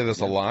 I say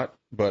this a lot,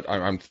 but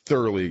I'm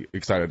thoroughly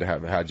excited to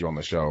have had you on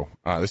the show.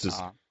 This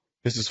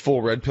is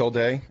full red pill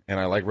day,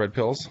 and I like red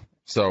pills.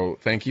 So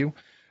thank you.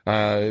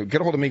 Get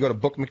a hold of me. Go to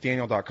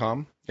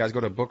bookmcdaniel.com. Guys,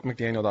 go to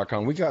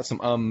bookmcdaniel.com. We got some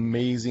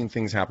amazing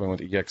things happening with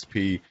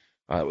EXP.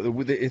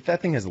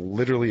 That thing has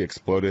literally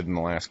exploded in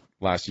the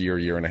last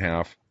year and a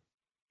half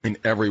in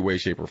every way,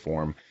 shape, or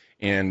form.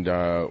 And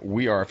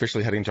we are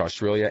officially heading to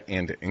Australia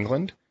and to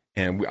England.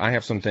 And Matt and I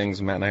have some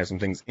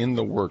things in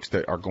the works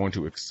that are going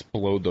to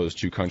explode those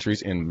two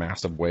countries in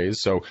massive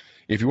ways. So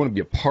if you want to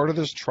be a part of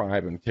this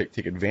tribe and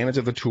take advantage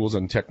of the tools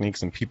and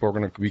techniques and people are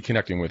going to be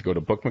connecting with, go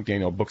to Book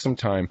McDaniel, book some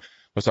time.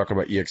 Let's talk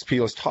about EXP.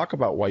 Let's talk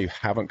about why you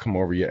haven't come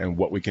over yet and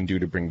what we can do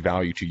to bring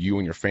value to you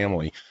and your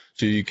family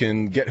so you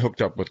can get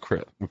hooked up with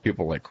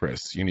people like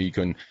Chris. You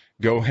can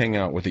go hang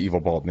out with the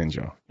evil bald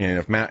ninja. And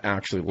if Matt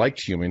actually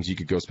liked humans, you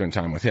could go spend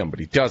time with him, but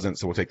he doesn't,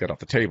 so we'll take that off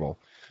the table.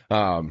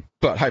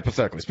 But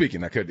hypothetically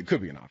speaking, it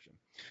could be an option.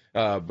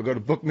 But go to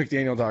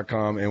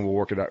bookmcdaniel.com and we'll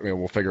work it out.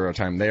 We'll figure out a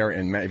time there.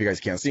 And Matt, if you guys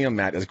can't see him,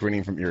 Matt is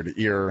grinning from ear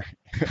to ear.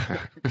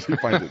 You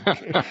find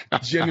it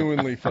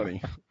genuinely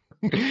funny.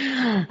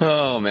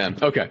 Oh man.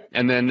 Okay.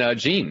 And then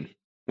Gene,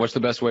 what's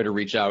the best way to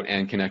reach out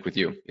and connect with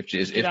you if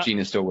Gene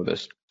is still with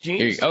us?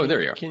 Gene,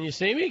 there you are. Can you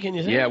see me? Can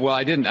you see me? Yeah. Well,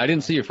 I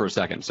didn't see you for a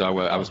second, so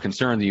I was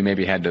concerned that you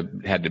maybe had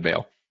to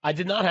bail. I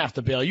did not have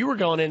to bail. You were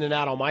going in and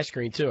out on my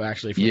screen too,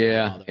 actually.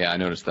 Yeah, I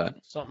noticed that.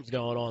 Something's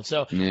going on.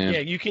 So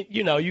you can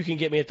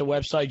get me at the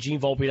website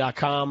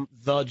GeneVolpe.com,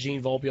 the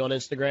Gene Volpe on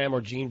Instagram,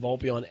 or Gene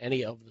Volpe on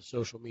any of the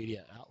social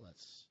media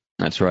outlets.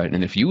 That's right.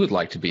 And if you would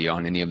like to be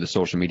on any of the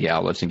social media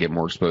outlets and get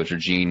more exposure,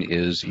 Gene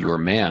is your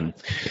man.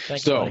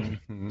 Thanks, buddy.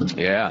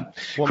 Yeah.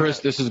 Well, Chris,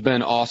 Matt, this has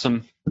been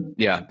awesome.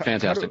 Yeah,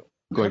 fantastic.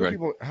 Go ahead.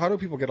 How do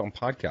people get on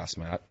podcasts,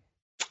 Matt?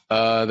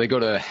 They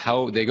go to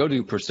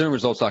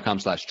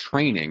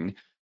pursuingresults.com/training.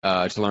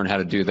 To learn how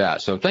to do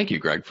that. So thank you,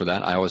 Greg, for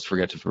that. I always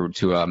forget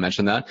to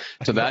mention that.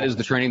 So that is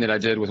the training that I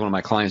did with one of my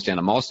clients, Dan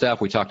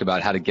Malstaff. We talked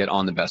about how to get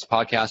on the best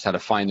podcast, how to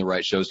find the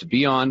right shows to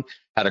be on,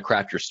 how to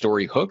craft your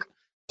story hook.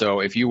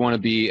 So if you want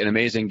to be an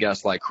amazing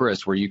guest like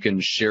Chris, where you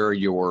can share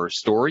your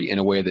story in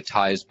a way that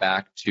ties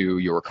back to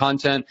your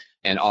content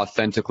and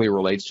authentically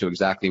relates to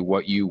exactly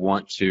what you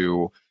want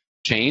to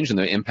change and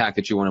the impact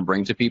that you want to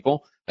bring to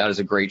people, that is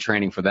a great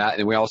training for that.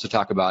 And we also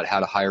talk about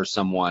how to hire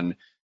someone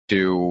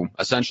to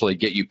essentially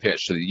get you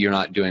pitched so that you're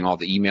not doing all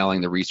the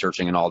emailing, the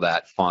researching, and all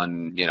that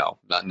fun,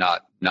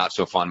 not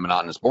so fun,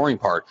 monotonous, boring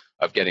part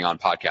of getting on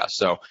podcasts.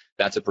 So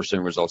that's at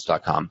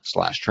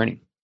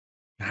pursuingresults.com/training.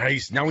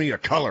 Nice. Now we need a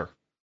color.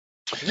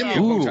 Give me a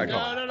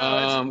color.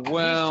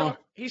 No.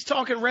 He's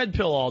talking red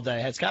pill all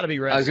day. It's got to be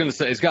red. I was going to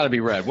say it's got to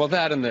be red. Well,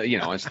 that and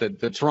it's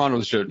the Toronto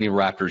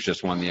Raptors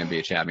just won the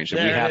NBA championship.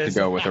 We have to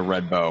go with a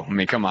red bow. I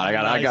mean, come on.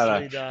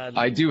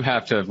 I do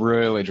have to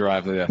really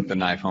drive the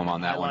knife home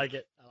on that one. I like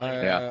it.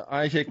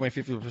 I take my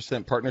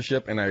 50%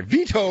 partnership and I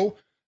veto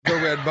the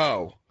red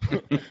bow.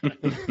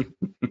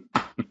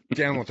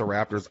 Down with the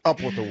Raptors,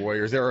 up with the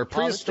Warriors. They're a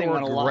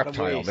prehistoric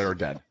reptile that are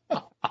dead.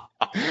 All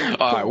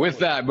right, with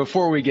that,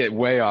 before we get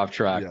way off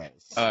track, yes.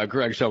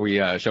 Greg, shall we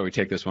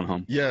take this one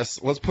home?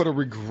 Yes, let's put a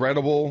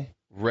regrettable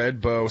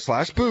red bow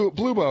 /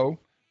 blue bow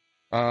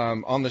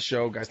on the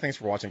show. Guys, thanks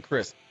for watching.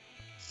 Chris,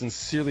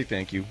 sincerely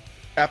thank you.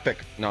 Epic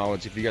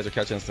knowledge. If you guys are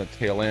catching us at the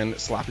tail end,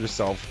 slap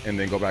yourself and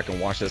then go back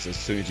and watch this as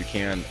soon as you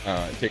can.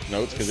 Take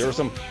notes, because there were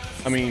some.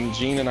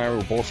 Gene and I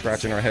were both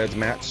scratching our heads.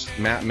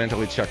 Matt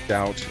mentally checked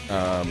out.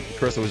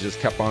 Chris was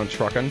just kept on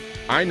trucking.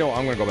 I know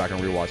I'm going to go back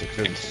and rewatch it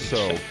because it's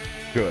so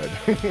good.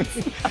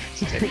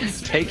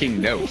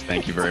 Taking notes.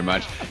 Thank you very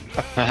much.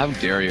 How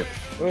dare you?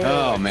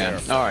 Oh man.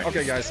 All right.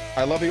 Okay, guys.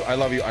 I love you.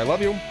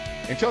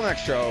 Until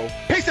next show.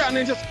 Peace out,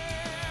 ninjas.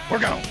 We're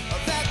going.